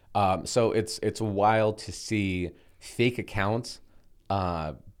know. So it's wild to see fake accounts,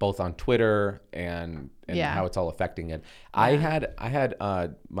 both on Twitter and how it's all affecting it. Yeah. I had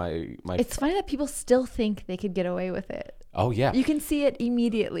my. It's funny that people still think they could get away with it. Oh yeah, you can see it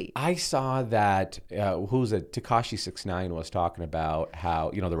immediately. I saw that. Who's it? Tekashi 6ix9ine was talking about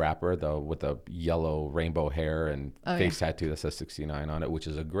how the rapper with the yellow rainbow hair and face tattoo that says 69 on it, which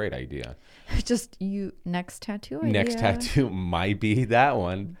is a great idea. Just next tattoo idea. Next tattoo might be that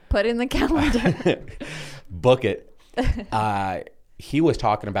one. Put in the calendar. Book it. He was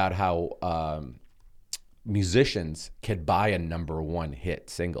talking about how musicians could buy a #1 hit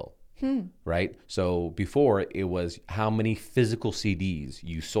single, right? So before it was how many physical CDs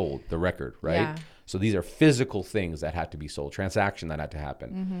you sold the record, right? Yeah. So these are physical things that had to be sold, transaction that had to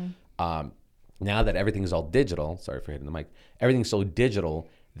happen. Mm-hmm. Now that everything is all digital, sorry for hitting the mic, everything's so digital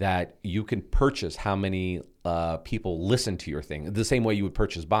that you can purchase how many people listen to your thing the same way you would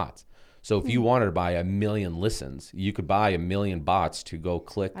purchase bots. So if you wanted to buy 1 million listens, you could buy 1 million bots to go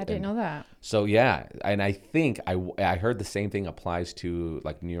click. I didn't know that. So yeah, and I think I heard the same thing applies to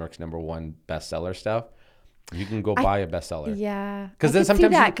like New York's #1 bestseller stuff. You can go buy a bestseller. Yeah. Because then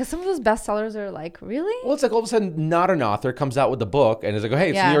sometimes because some of those bestsellers are like, really? Well, it's like all of a sudden not an author comes out with a book and is like, oh,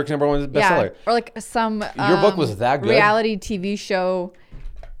 hey, it's New York's #1 bestseller. Or like some your book was that good. Reality TV show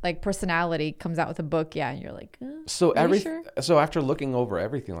like personality comes out with a book, and you're like, so so after looking over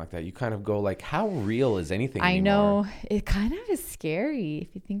everything like that, you kind of go like, how real is anything anymore? I know. It kind of is scary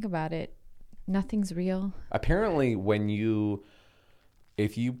if you think about it. Nothing's real. Apparently,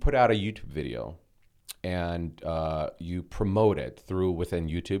 if you put out a YouTube video and you promote it within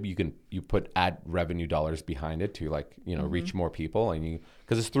YouTube, you put ad revenue dollars behind it to like, reach more people, and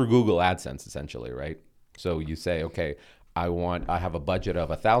because it's through Google AdSense essentially, right? So you say, okay, I have a budget of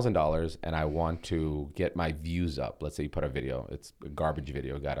 $1,000 and I want to get my views up. Let's say you put a video, it's a garbage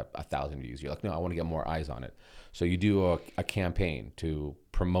video, got 1,000 views. You're like, no, I want to get more eyes on it. So you do a campaign to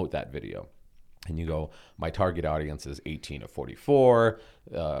promote that video. And you go, my target audience is 18 to 44.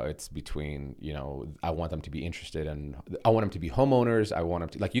 It's between, I want them to be interested in, I want them to be homeowners. I want them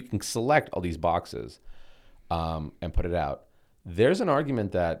to, like, you can select all these boxes and put it out. There's an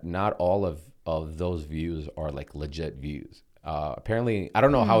argument that not all of those views are like legit views. Apparently, I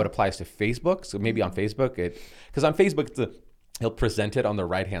don't know how it applies to Facebook. So maybe on Facebook, because on Facebook, he'll present it on the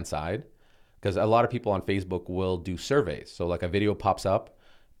right-hand side. Because a lot of people on Facebook will do surveys. So like a video pops up,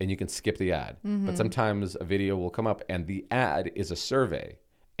 and you can skip the ad. But sometimes a video will come up and the ad is a survey,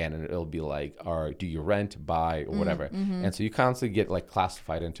 and it'll be like, or do you rent, buy, or whatever. And so you constantly get like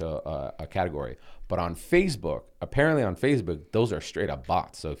classified into a category. But on Facebook, apparently on Facebook, those are straight up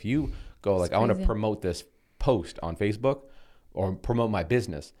bots. So if you go like, I want to promote this post on Facebook or promote my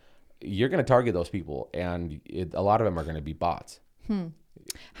business, you're going to target those people, and a lot of them are going to be bots.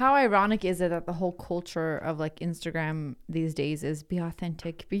 How ironic is it that the whole culture of like Instagram these days is be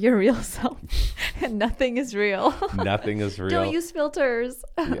authentic, be your real self, and nothing is real. Nothing is real. Don't use filters.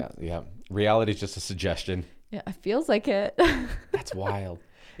 Yeah. Reality is just a suggestion. Yeah, it feels like it. That's wild.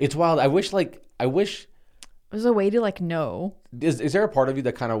 It's wild. I wish there's a way to like know. Is there a part of you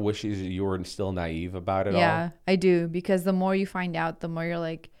that kind of wishes you were still naive about it all? Yeah, I do, because the more you find out, the more you're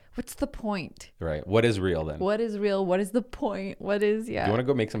like, what's the point? Right. What is real then? What is real? What is the point? What is, Do you want to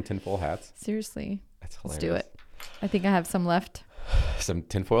go make some tinfoil hats? Seriously. That's hilarious. Let's do it. I think I have some left. Some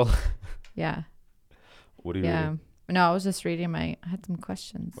tinfoil? Yeah. What are you reading? No, I was just reading I had some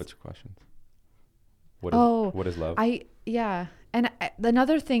questions. What's your questions? What is love? And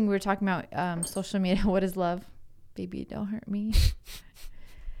another thing we were talking about, social media, what is love? Baby, don't hurt me.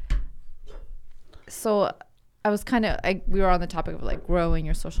 So I was we were on the topic of like growing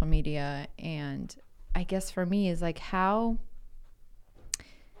your social media. And I guess for me is like how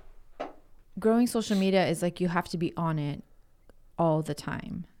growing social media is like, you have to be on it all the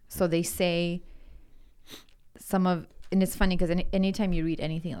time. So they say and it's funny because anytime you read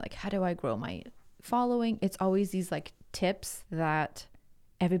anything like, how do I grow my following? It's always these like tips that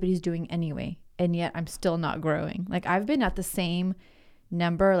everybody's doing anyway. And yet I'm still not growing. Like I've been at the same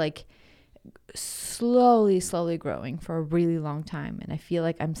number, like slowly growing for a really long time. And I feel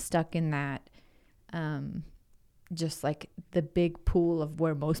like I'm stuck in that, just like the big pool of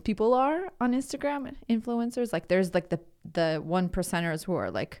where most people are on Instagram influencers. Like there's like the 1%ers who are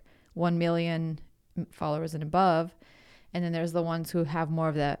like 1 million followers and above. And then there's the ones who have more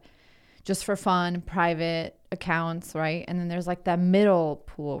of the just for fun, private accounts, right? And then there's like that middle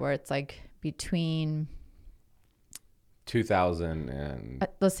pool where it's like between 2,000 and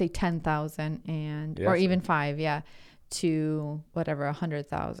let's say 10,000 and or even 5, to whatever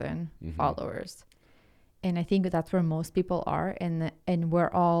 100,000 followers. And I think that's where most people are, and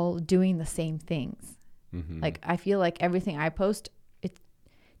we're all doing the same things. Like I feel like everything I post,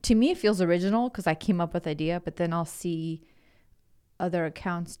 to me it feels original because I came up with the idea, but then I'll see other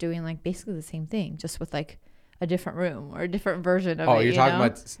accounts doing like basically the same thing, just with like a different room or a different version of it. Oh, you're talking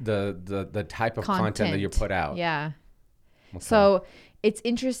about the type of content that you put out. Yeah. Okay. So it's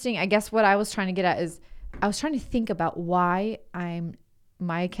interesting. I guess what I was trying to get at is I was trying to think about why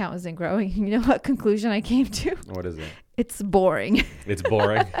my account isn't growing. You know what conclusion I came to? What is it? It's boring. It's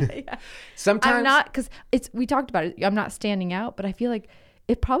boring. Yeah. Sometimes I'm not, because we talked about it. I'm not standing out, but I feel like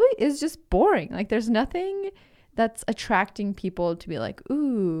it probably is just boring. Like there's nothing that's attracting people to be like,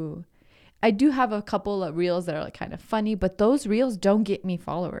 ooh. I do have a couple of reels that are like kind of funny, but those reels don't get me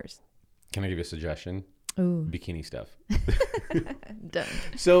followers. Can I give you a suggestion? Ooh. Bikini stuff. Don't.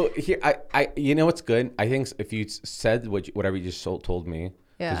 So here, I you know what's good? I think if you said whatever you just told me,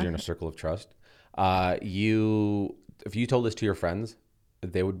 because you're in a circle of trust. If you told this to your friends,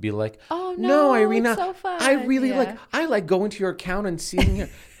 they would be like, "Oh no, Irina, it's so fun. I really like going to your account and seeing it."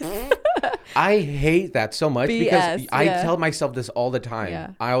 I hate that so much because I tell myself this all the time.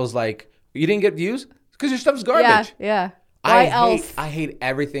 Yeah. I was like, "You didn't get views because your stuff's garbage." Yeah. I hate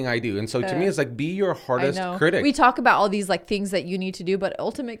everything I do, and so to me, it's like, be your hardest critic. We talk about all these like things that you need to do, but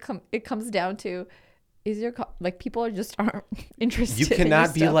ultimately, it comes down to. People aren't interested. You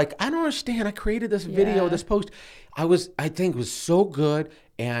cannot be like, I don't understand. I created this video, this post. I think it was so good,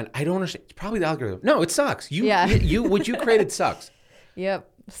 and I don't understand. It's probably the algorithm. No, it sucks. What you created sucks. Yep.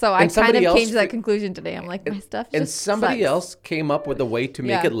 So I kind of came to that conclusion today. I'm like, my stuff just and somebody sucks. else came up with a way to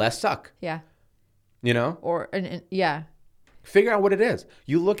make it less suck. Yeah. You know? Yeah. Figure out what it is.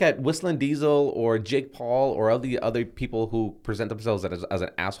 You look at Whistling Diesel or Jake Paul or all the other people who present themselves as an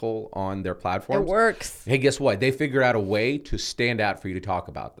asshole on their platforms. It works. Hey, guess what? They figured out a way to stand out for you to talk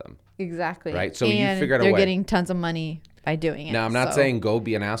about them. Exactly. Right? So you figured out a way. They're getting tons of money by doing it. Now, I'm not saying go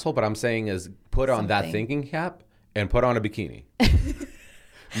be an asshole, but I'm saying is put on that thinking cap and put on a bikini.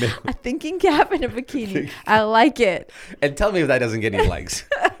 A thinking cap and a bikini. I like it. And tell me if that doesn't get any likes.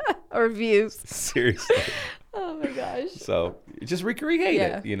 Or views. Seriously. Oh my gosh. So just recreate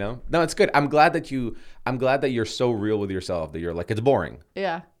it, you know? No, it's good. I'm glad that you're so real with yourself that you're like, it's boring.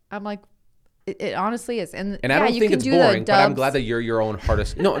 Yeah. I'm like, it honestly is. And I don't think it's boring, but I'm glad that you're your own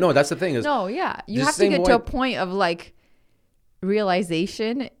hardest. No, that's the thing is. No, yeah. You have to get to a point of like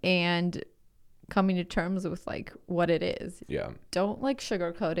realization and coming to terms with like what it is. Yeah. Don't like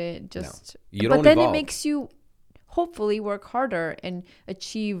sugarcoat it. Just, no. But then it makes you hopefully work harder and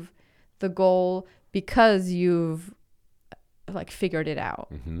achieve the goal because you've like figured it out.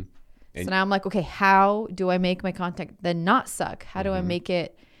 Mm-hmm. So now I'm like, okay, how do I make my content then not suck? How do I make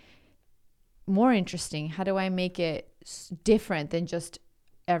it more interesting? How do I make it different than just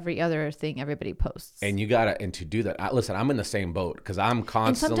every other thing everybody posts? And to do that, listen, I'm in the same boat because I'm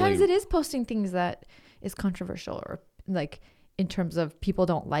constantly. And sometimes it is posting things that is controversial or like in terms of people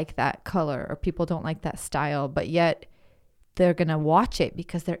don't like that color or people don't like that style, but yet they're going to watch it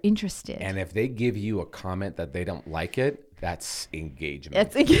because they're interested. And if they give you a comment that they don't like it, that's engagement.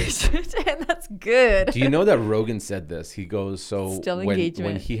 That's engagement, and that's good. Do you know that Rogan said this? He goes, engagement.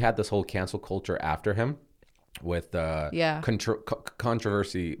 When he had this whole cancel culture after him with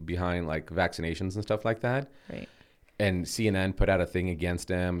controversy behind like vaccinations and stuff like that. Right. And CNN put out a thing against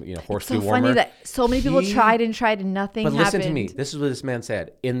him, horse dewormer. It's so funny that so many people tried and nothing happened. But listen to me. This is what this man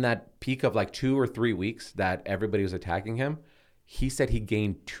said. In that peak of like 2 or 3 weeks that everybody was attacking him, he said he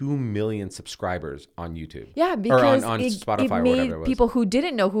gained 2 million subscribers on YouTube. Yeah, because on Spotify it or whatever it was. People who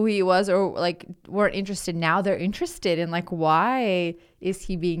didn't know who he was or like weren't interested, now they're interested in like, why is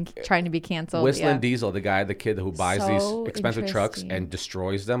he trying to be canceled? Whistling Diesel, the kid who buys these expensive trucks and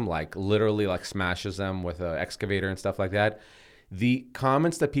destroys them, like literally like smashes them with an excavator and stuff like that. The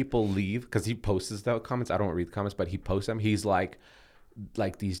comments that people leave, because he posts the comments, I don't read the comments, but he posts them. He's like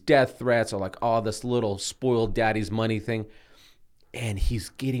these death threats or like, oh, this little spoiled daddy's money thing. And he's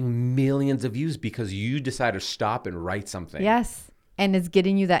getting millions of views because you decide to stop and write something. Yes. And it's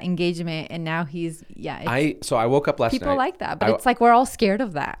getting you that engagement. And now So I woke up last night. People like that. But it's like we're all scared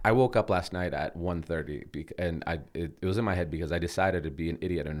of that. I woke up last night at 1:30 and it was in my head because I decided to be an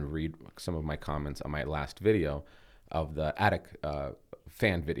idiot and read some of my comments on my last video of the Attic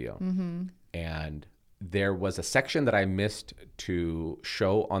fan video. Mm-hmm. And there was a section that I missed to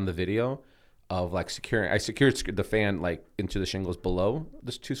show on the video of like I secured the fan like into the shingles below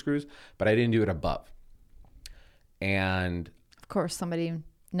the 2 screws, but I didn't do it above. And of course somebody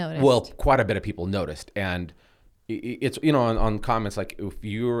noticed. Well, quite a bit of people noticed. And it's, on comments, like if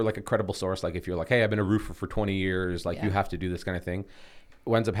you're like a credible source, like if you're like, hey, I've been a roofer for 20 years, like you have to do this kind of thing.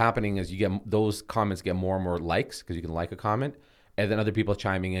 What ends up happening is you get those comments get more and more likes because you can like a comment. And then other people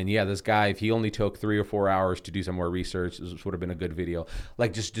chiming in, this guy, if he only took 3 or 4 hours to do some more research, this would have been a good video.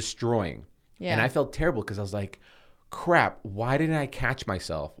 Like just destroying. Yeah. And I felt terrible because I was like, crap, why didn't I catch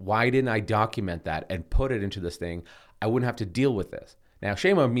myself? Why didn't I document that and put it into this thing? I wouldn't have to deal with this. Now,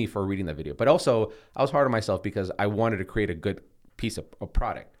 shame on me for reading that video. But also, I was hard on myself because I wanted to create a good piece of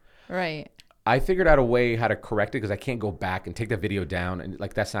product. Right. I figured out a way how to correct it because I can't go back and take the video down. And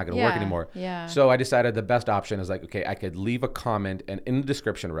like, that's not going to work anymore. Yeah. So I decided the best option is like, okay, I could leave a comment and in the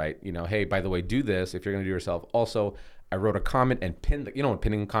description, right? Hey, by the way, do this if you're going to do it yourself. Also, I wrote a comment and pinned what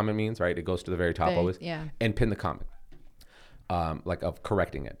pinning a comment means, right? It goes to the very top always. Yeah. And pin the comment, like of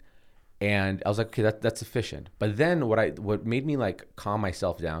correcting it. And I was like, okay, that's sufficient. But then what made me like calm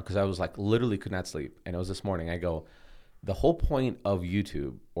myself down, because I was like literally could not sleep. And it was this morning. I go, the whole point of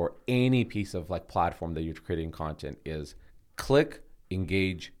YouTube or any piece of like platform that you're creating content is click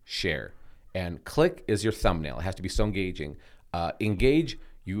engage, share. And click is your thumbnail. It has to be so engaging. Engage,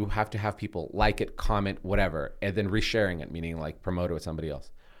 you have to have people like it, comment, whatever, and then resharing it, meaning like promote it with somebody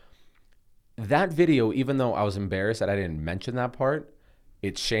else. That video, even though I was embarrassed that I didn't mention that part,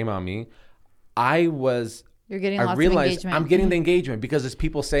 it's shame on me. You're getting lots of engagement. I'm getting the engagement because it's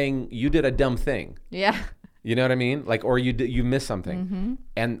people saying you did a dumb thing. Yeah. You know what I mean? Like, or you missed something.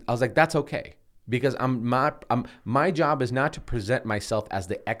 And I was like, that's okay. Because my job is not to present myself as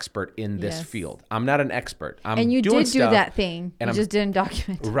the expert in this field. I'm not an expert. And you did do that thing. You just didn't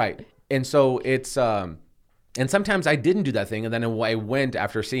document. Right. And so it's and sometimes I didn't do that thing, and then I went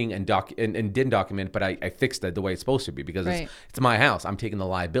after seeing and didn't document, but I fixed it the way it's supposed to be because it's my house. I'm taking the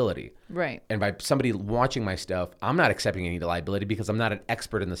liability. Right. And by somebody watching my stuff, I'm not accepting any liability because I'm not an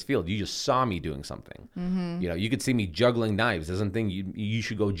expert in this field. You just saw me doing something. You know, you could see me juggling knives. There's something you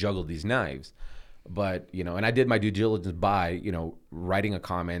should go juggle these knives. But, you know, and I did my due diligence by, you know, writing a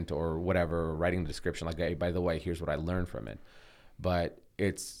comment or whatever, or writing the description like, hey, by the way, here's what I learned from it. But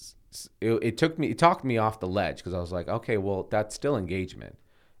it talked me off the ledge because I was like, okay, well, that's still engagement.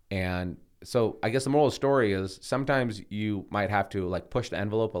 And so I guess the moral of the story is sometimes you might have to like push the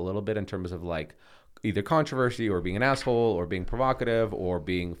envelope a little bit in terms of like either controversy or being an asshole or being provocative or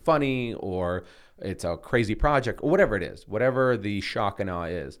being funny or it's a crazy project or whatever it is, whatever the shock and awe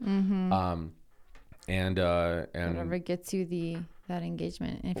is. And whatever gets you that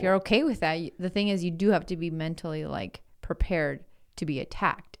engagement. And if you're okay with that, the thing is you do have to be mentally like prepared to be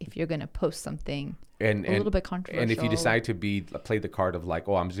attacked if you're going to post something a little bit controversial. And if you decide to play the card of like,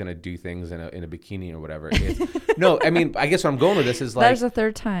 oh, I'm just going to do things in a bikini or whatever. No, I mean, I guess what I'm going with this is like. There's a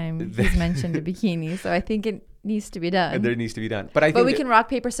third time he's mentioned a bikini. So I think it needs to be done. And there needs to be done. But we can rock,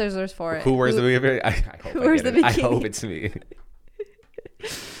 paper, scissors for it. Who wears the bikini? Who wears the bikini? I hope it's me.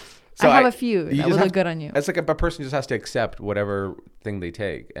 So I have a few that would look good on you. It's like a person just has to accept whatever thing they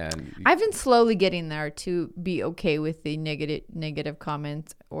take. And I've been slowly getting there to be okay with the negative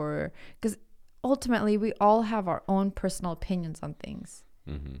comments, or because ultimately we all have our own personal opinions on things.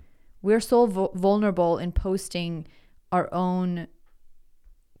 We're so vulnerable in posting our own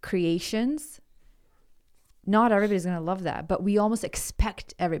creations. Not everybody's going to love that, but we almost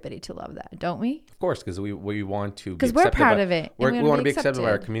expect everybody to love that, don't we? Of course, because we want to be because we're proud of it. We want to be accepted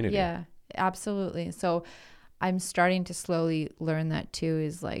by our community. Yeah, absolutely. So I'm starting to slowly learn that too,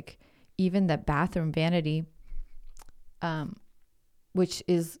 is like even the bathroom vanity, which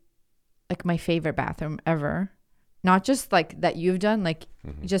is like my favorite bathroom ever. Not just like that you've done, like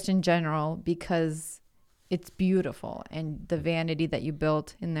just in general, because it's beautiful and the vanity that you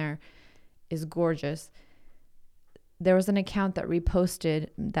built in there is gorgeous. There was an account that reposted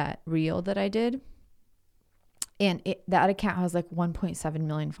that reel that I did. And that account has like 1.7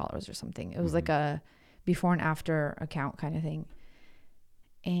 million followers or something. It was like a before and after account kind of thing.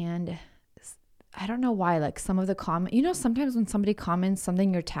 And I don't know why, like some of the comments, you know, sometimes when somebody comments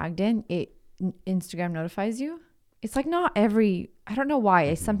something you're tagged in, Instagram notifies you. It's like not every, I don't know why.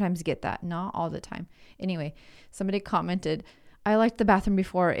 I sometimes get that. Not all the time. Anyway, somebody commented, I liked the bathroom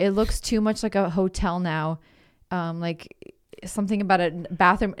before. It looks too much like a hotel now. Like something about a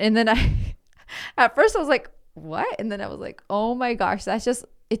bathroom. And then at first I was like, what? And then I was like, oh my gosh,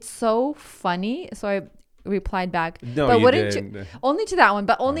 it's so funny. So I replied back. No, but you didn't. You, only to that one,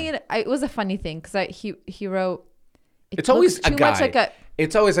 but only it was a funny thing because he wrote. It's always a guy.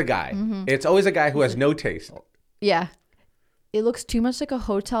 It's always a guy. It's always a guy who has no taste. Yeah, it looks too much like a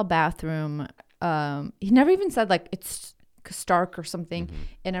hotel bathroom. He never even said like it's stark or something.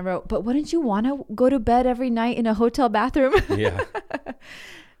 And I wrote, but wouldn't you want to go to bed every night in a hotel bathroom? Yeah.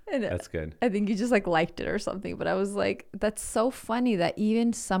 And that's good. I think you just like liked it or something. But I was like, that's so funny that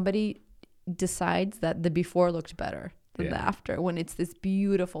even somebody decides that the before looked better than the after when it's this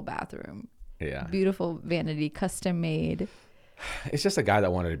beautiful bathroom. Yeah. Beautiful vanity, custom made. It's just a guy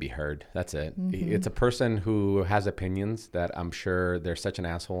that wanted to be heard. That's it. It's a person who has opinions that I'm sure they're such an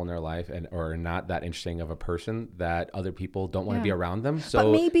asshole in their life or not that interesting of a person that other people don't want to be around them.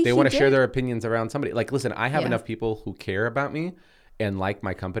 So they want to share their opinions around somebody. Like, listen, I have enough people who care about me and like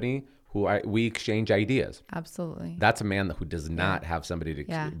my company we exchange ideas. Absolutely. That's a man who does not have somebody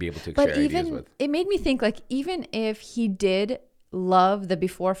to be able to share ideas with. It made me think like even if he did love the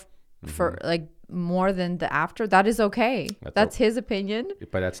before for like more than the after, that is okay. That's his opinion.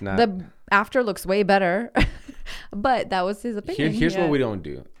 But that's not. The after looks way better. But that was his opinion. Here's what we don't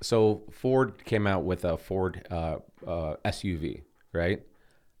do. So Ford came out with a Ford SUV, right?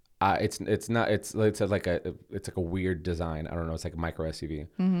 It's like a weird design. I don't know. It's like a micro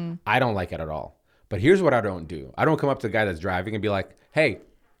SUV. I don't like it at all. But here's what I don't do. I don't come up to the guy that's driving and be like, hey,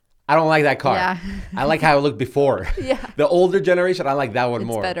 I don't like that car. Yeah. I like how it looked before. Yeah. The older generation, I like that one It's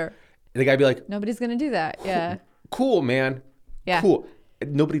more. better. The guy be like, Nobody's going to do that. Yeah. cool, man. Yeah. Cool.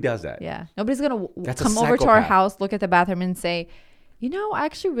 Nobody does that. Yeah. Nobody's going to That's a come over to our psychopath. house, look at the bathroom and say, you know, I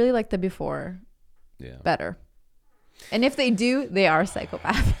actually really like the before Yeah. better. And if they do, they are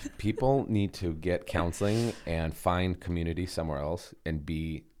psychopaths. People need to get counseling and find community somewhere else and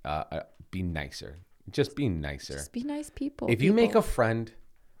be nicer. Just be nicer. Just be nice people. If you make a friend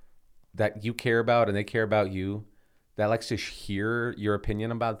that you care about and they care about you, that likes to hear your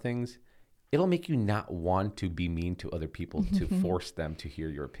opinion about things, it'll make you not want to be mean to other people to force them to hear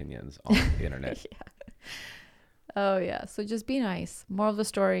your opinions on the internet. Yeah. Oh, yeah. So just be nice. Moral of the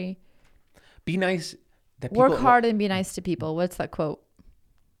story. Be nice. That Work people, hard and be nice to people. What's that quote?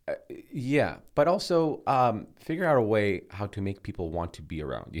 Yeah. But also figure out a way how to make people want to be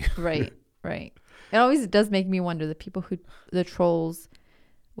around you. Right. Right. It always does make me wonder, the trolls,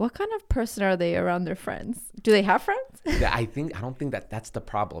 what kind of person are they around their friends? Do they have friends? I don't think that's the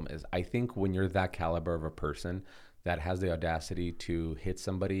problem is. I think when you're that caliber of a person that has the audacity to hit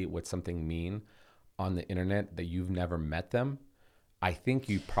somebody with something mean on the internet that you've never met them, I think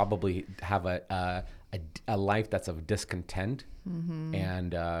you probably have a life that's of discontent,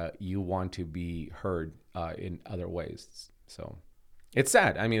 and you want to be heard in other ways. So it's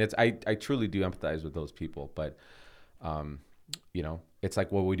sad. I mean, I truly do empathize with those people, but you know, it's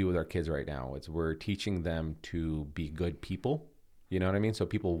like what we do with our kids right now. We're teaching them to be good people. You know what I mean? So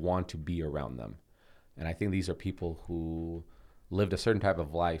people want to be around them. And I think these are people who lived a certain type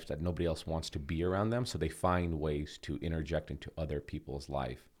of life that nobody else wants to be around them. So they find ways to interject into other people's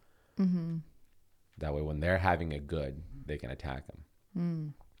life. Mm-hmm. That way, when they're having it good, they can attack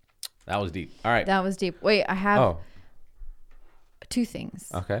them. That was deep. All right. That was deep. Wait, I have two things.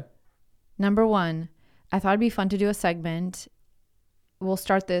 Okay. Number one, I thought it'd be fun to do a segment. We'll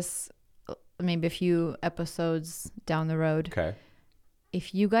start this maybe a few episodes down the road. Okay.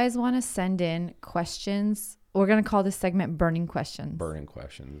 If you guys want to send in questions, we're going to call this segment Burning Questions. Burning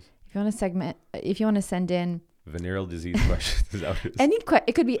questions. If you want to send in Venereal disease questions. Is that what it is?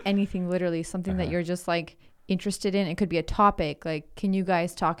 it could be anything, literally something that you're just like interested in. It could be a topic like, can you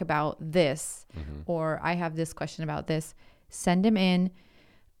guys talk about this? Or I have this question about this. Send them in.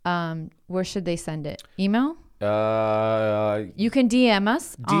 Where should they send it? Email? You can DM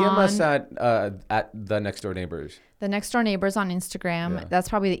us. DM us at the Next Door Neighbors. The Next Door Neighbors on Instagram. Yeah. That's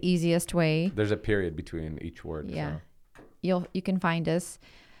probably the easiest way. There's a period between each word. Yeah. So. You can find us.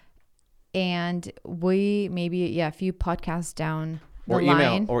 And we maybe, a few podcasts down the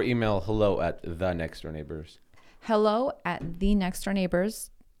line. Or email hello at the Next Door Neighbors. Hello at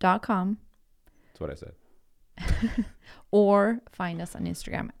thenextdoorneighbors.com. That's what I said. Or find us on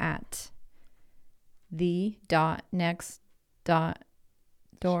Instagram at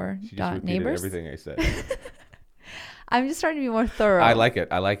the.next.door.neighbors. Everything I said. I'm just trying to be more thorough. I like it.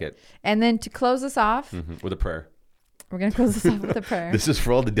 And then to close us off, With a prayer. we're going to close this off with a prayer. This is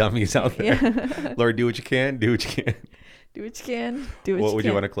for all the dummies out there. Yeah. Lord, do what you can. Do what you can. Do what you can. Do what you can. What would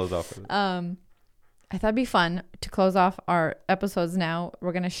you want to close off with? I thought it'd be fun to close off our episodes now.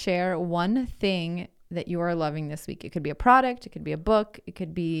 We're going to share one thing that you are loving this week. It could be a product. It could be a book. It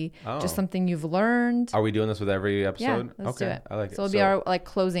could be just something you've learned. Are we doing this with every episode? Yeah, let's do it. I like it. So it'll be our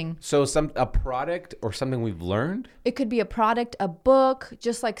closing. So a product or something we've learned? It could be a product, a book,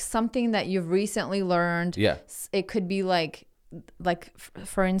 just like something that you've recently learned. Yeah. It could be like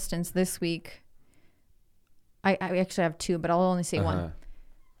for instance, this week, I actually have two, but I'll only say one.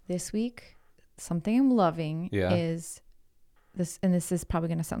 This week, something I'm loving is this, and this is probably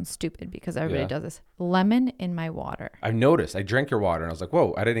going to sound stupid because everybody does this. Lemon in my water. I've noticed. I drank your water and I was like,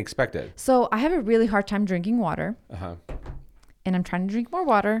 whoa, I didn't expect it. So I have a really hard time drinking water. And I'm trying to drink more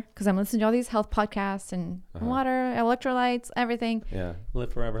water because I'm listening to all these health podcasts and water, electrolytes, everything. Yeah.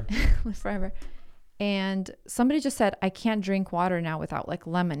 Live forever. Live forever. And somebody just said, I can't drink water now without like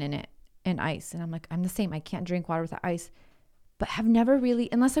lemon in it and ice. And I'm like, I'm the same. I can't drink water without ice. But have never really,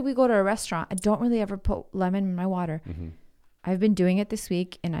 unless we go to a restaurant, I don't really ever put lemon in my water. I've been doing it this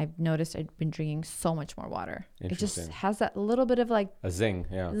week and I've noticed I've been drinking so much more water. It just has that little bit of like a zing.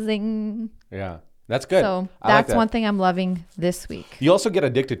 Yeah. Zing. Yeah. That's good. So that's one thing I'm loving this week. You also get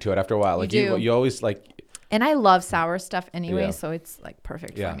addicted to it after a while. Like you always like. And I love sour stuff anyway. So it's like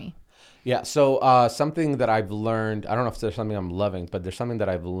perfect for me. Yeah. So something that I've learned, I don't know if there's something I'm loving, but there's something that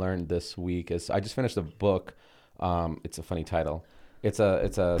I've learned this week is I just finished a book. It's a funny title. It's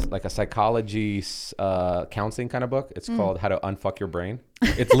a like a psychology counseling kind of book. It's called How to Unfuck Your Brain.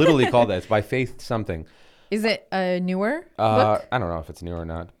 It's literally called that. It's by Faith something. Is it a newer book? I don't know if it's new or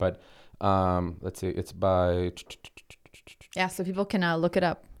not, but let's see. It's by. Yeah, so people can look it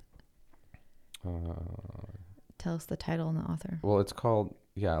up. Tell us the title and the author. Well, it's called,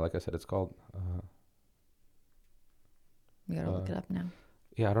 like I said, it's called. We gotta look it up now.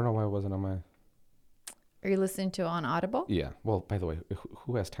 Yeah, I don't know why it wasn't on my. Are you listening to it on Audible? Yeah. Well, by the way,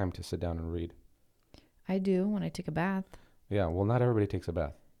 who has time to sit down and read? I do when I take a bath. Yeah. Well, not everybody takes a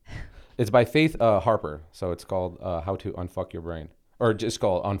bath. It's by Faith Harper, so it's called "How to Unfuck Your Brain," or just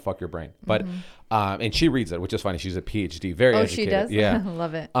called "Unfuck Your Brain." But and she reads it, which is funny. She's a PhD, very educated. She does. Yeah,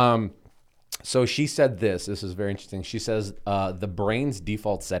 love it. So she said this. This is very interesting. She says the brain's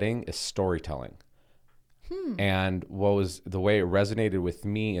default setting is storytelling. And the way it resonated with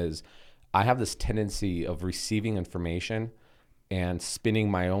me is I have this tendency of receiving information and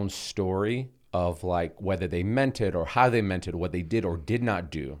spinning my own story of like whether they meant it or how they meant it, what they did or did not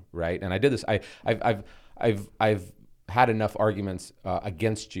do, right? And I did this. I've had enough arguments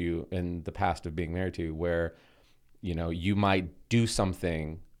against you in the past of being married to you where, you know, you might do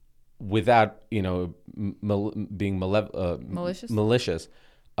something without, you know, being malicious.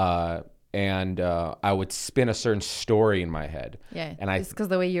 And I would spin a certain story in my head. Yeah, and it's because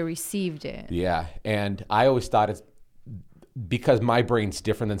the way you received it. Yeah, and I always thought it's because my brain's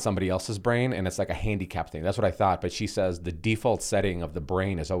different than somebody else's brain, and it's like a handicap thing. That's what I thought. But she says the default setting of the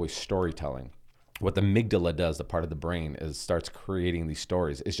brain is always storytelling. What the amygdala does, the part of the brain, is starts creating these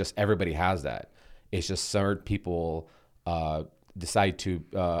stories. It's just everybody has that. It's just certain people decide to,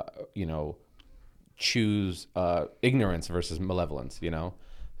 choose ignorance versus malevolence, you know?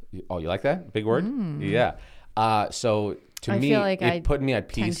 Oh, you like that? Big word? Yeah. So to me, it put me at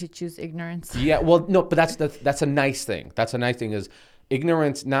peace. Tend to choose ignorance. Yeah. Well, no, but that's a nice thing. That's a nice thing is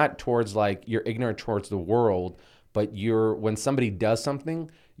ignorance, not towards like you're ignorant towards the world, but when somebody does something,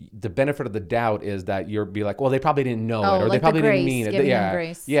 the benefit of the doubt is that you're be like, well, they probably didn't know it, or like they probably grace, didn't mean it. Giving Yeah. them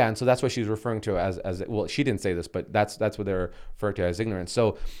grace. Yeah. And so that's what she's referring to as well, she didn't say this, but that's what they're referring to as ignorance.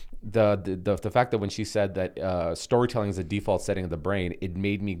 So the fact that when she said that storytelling is the default setting of the brain, it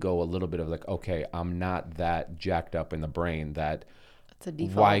made me go a little bit of like, okay, I'm not that jacked up in the brain that it's a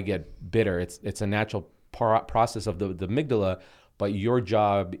default. Why get bitter? It's a natural process of the amygdala, but your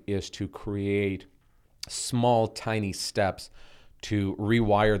job is to create small, tiny steps to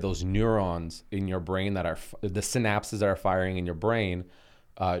rewire those neurons in your brain that are the synapses that are firing in your brain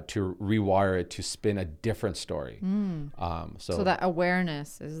to rewire it to spin a different story. So that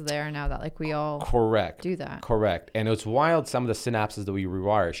awareness is there now that like we all do that. Correct. And it's wild, some of the synapses that we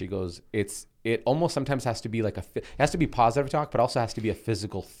rewire. She goes, it almost sometimes has to be like it has to be positive talk, but also has to be a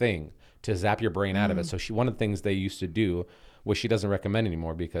physical thing to zap your brain out of it. So one of the things they used to do, which she doesn't recommend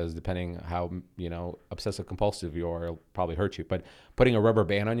anymore because depending how, obsessive compulsive you are, it'll probably hurt you. But putting a rubber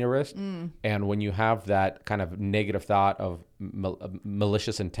band on your wrist, and when you have that kind of negative thought of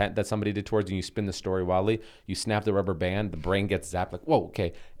malicious intent that somebody did towards you, you spin the story wildly, you snap the rubber band, the brain gets zapped like, whoa,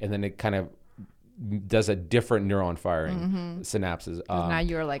 okay. And then it kind of does a different neuron firing synapses. Now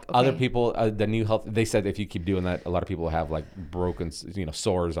you're like, okay. Other people, the new health, they said if you keep doing that, a lot of people have like broken,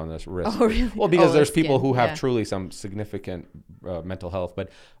 sores on this wrist. Oh, really? Well, because there's people who have truly some significant mental health. But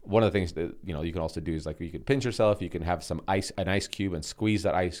one of the things that, you can also do is like you can pinch yourself, you can have an ice cube and squeeze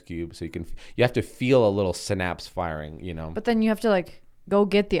that ice cube. So you have to feel a little synapse firing, But then you have to like go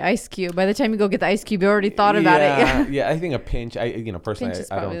get the ice cube. By the time you go get the ice cube, you already thought about it. Yeah, I think a pinch, personally, pinch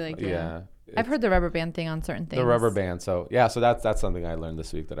is I don't, probably like, I've heard the rubber band thing on certain things. The rubber band. So that's something I learned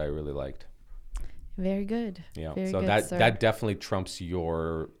this week that I really liked. Very good. Yeah. Very so good, that definitely trumps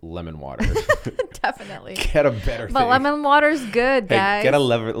your lemon water. Definitely. Get a better thing. But lemon water's good, guys. Get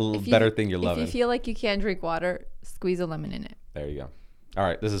a better thing you're loving. If you feel like you can't drink water, squeeze a lemon in it. There you go. All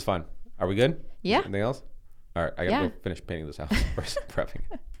right. This is fun. Are we good? Yeah. Anything else? All right. I got to go finish painting this house first, prepping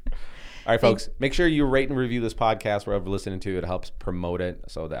it. All right, folks, make sure you rate and review this podcast wherever you're listening to. It helps promote it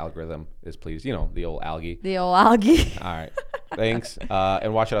so the algorithm is pleased. The old algae. The old algae. All right. Thanks.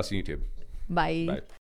 And watch us on YouTube. Bye. Bye.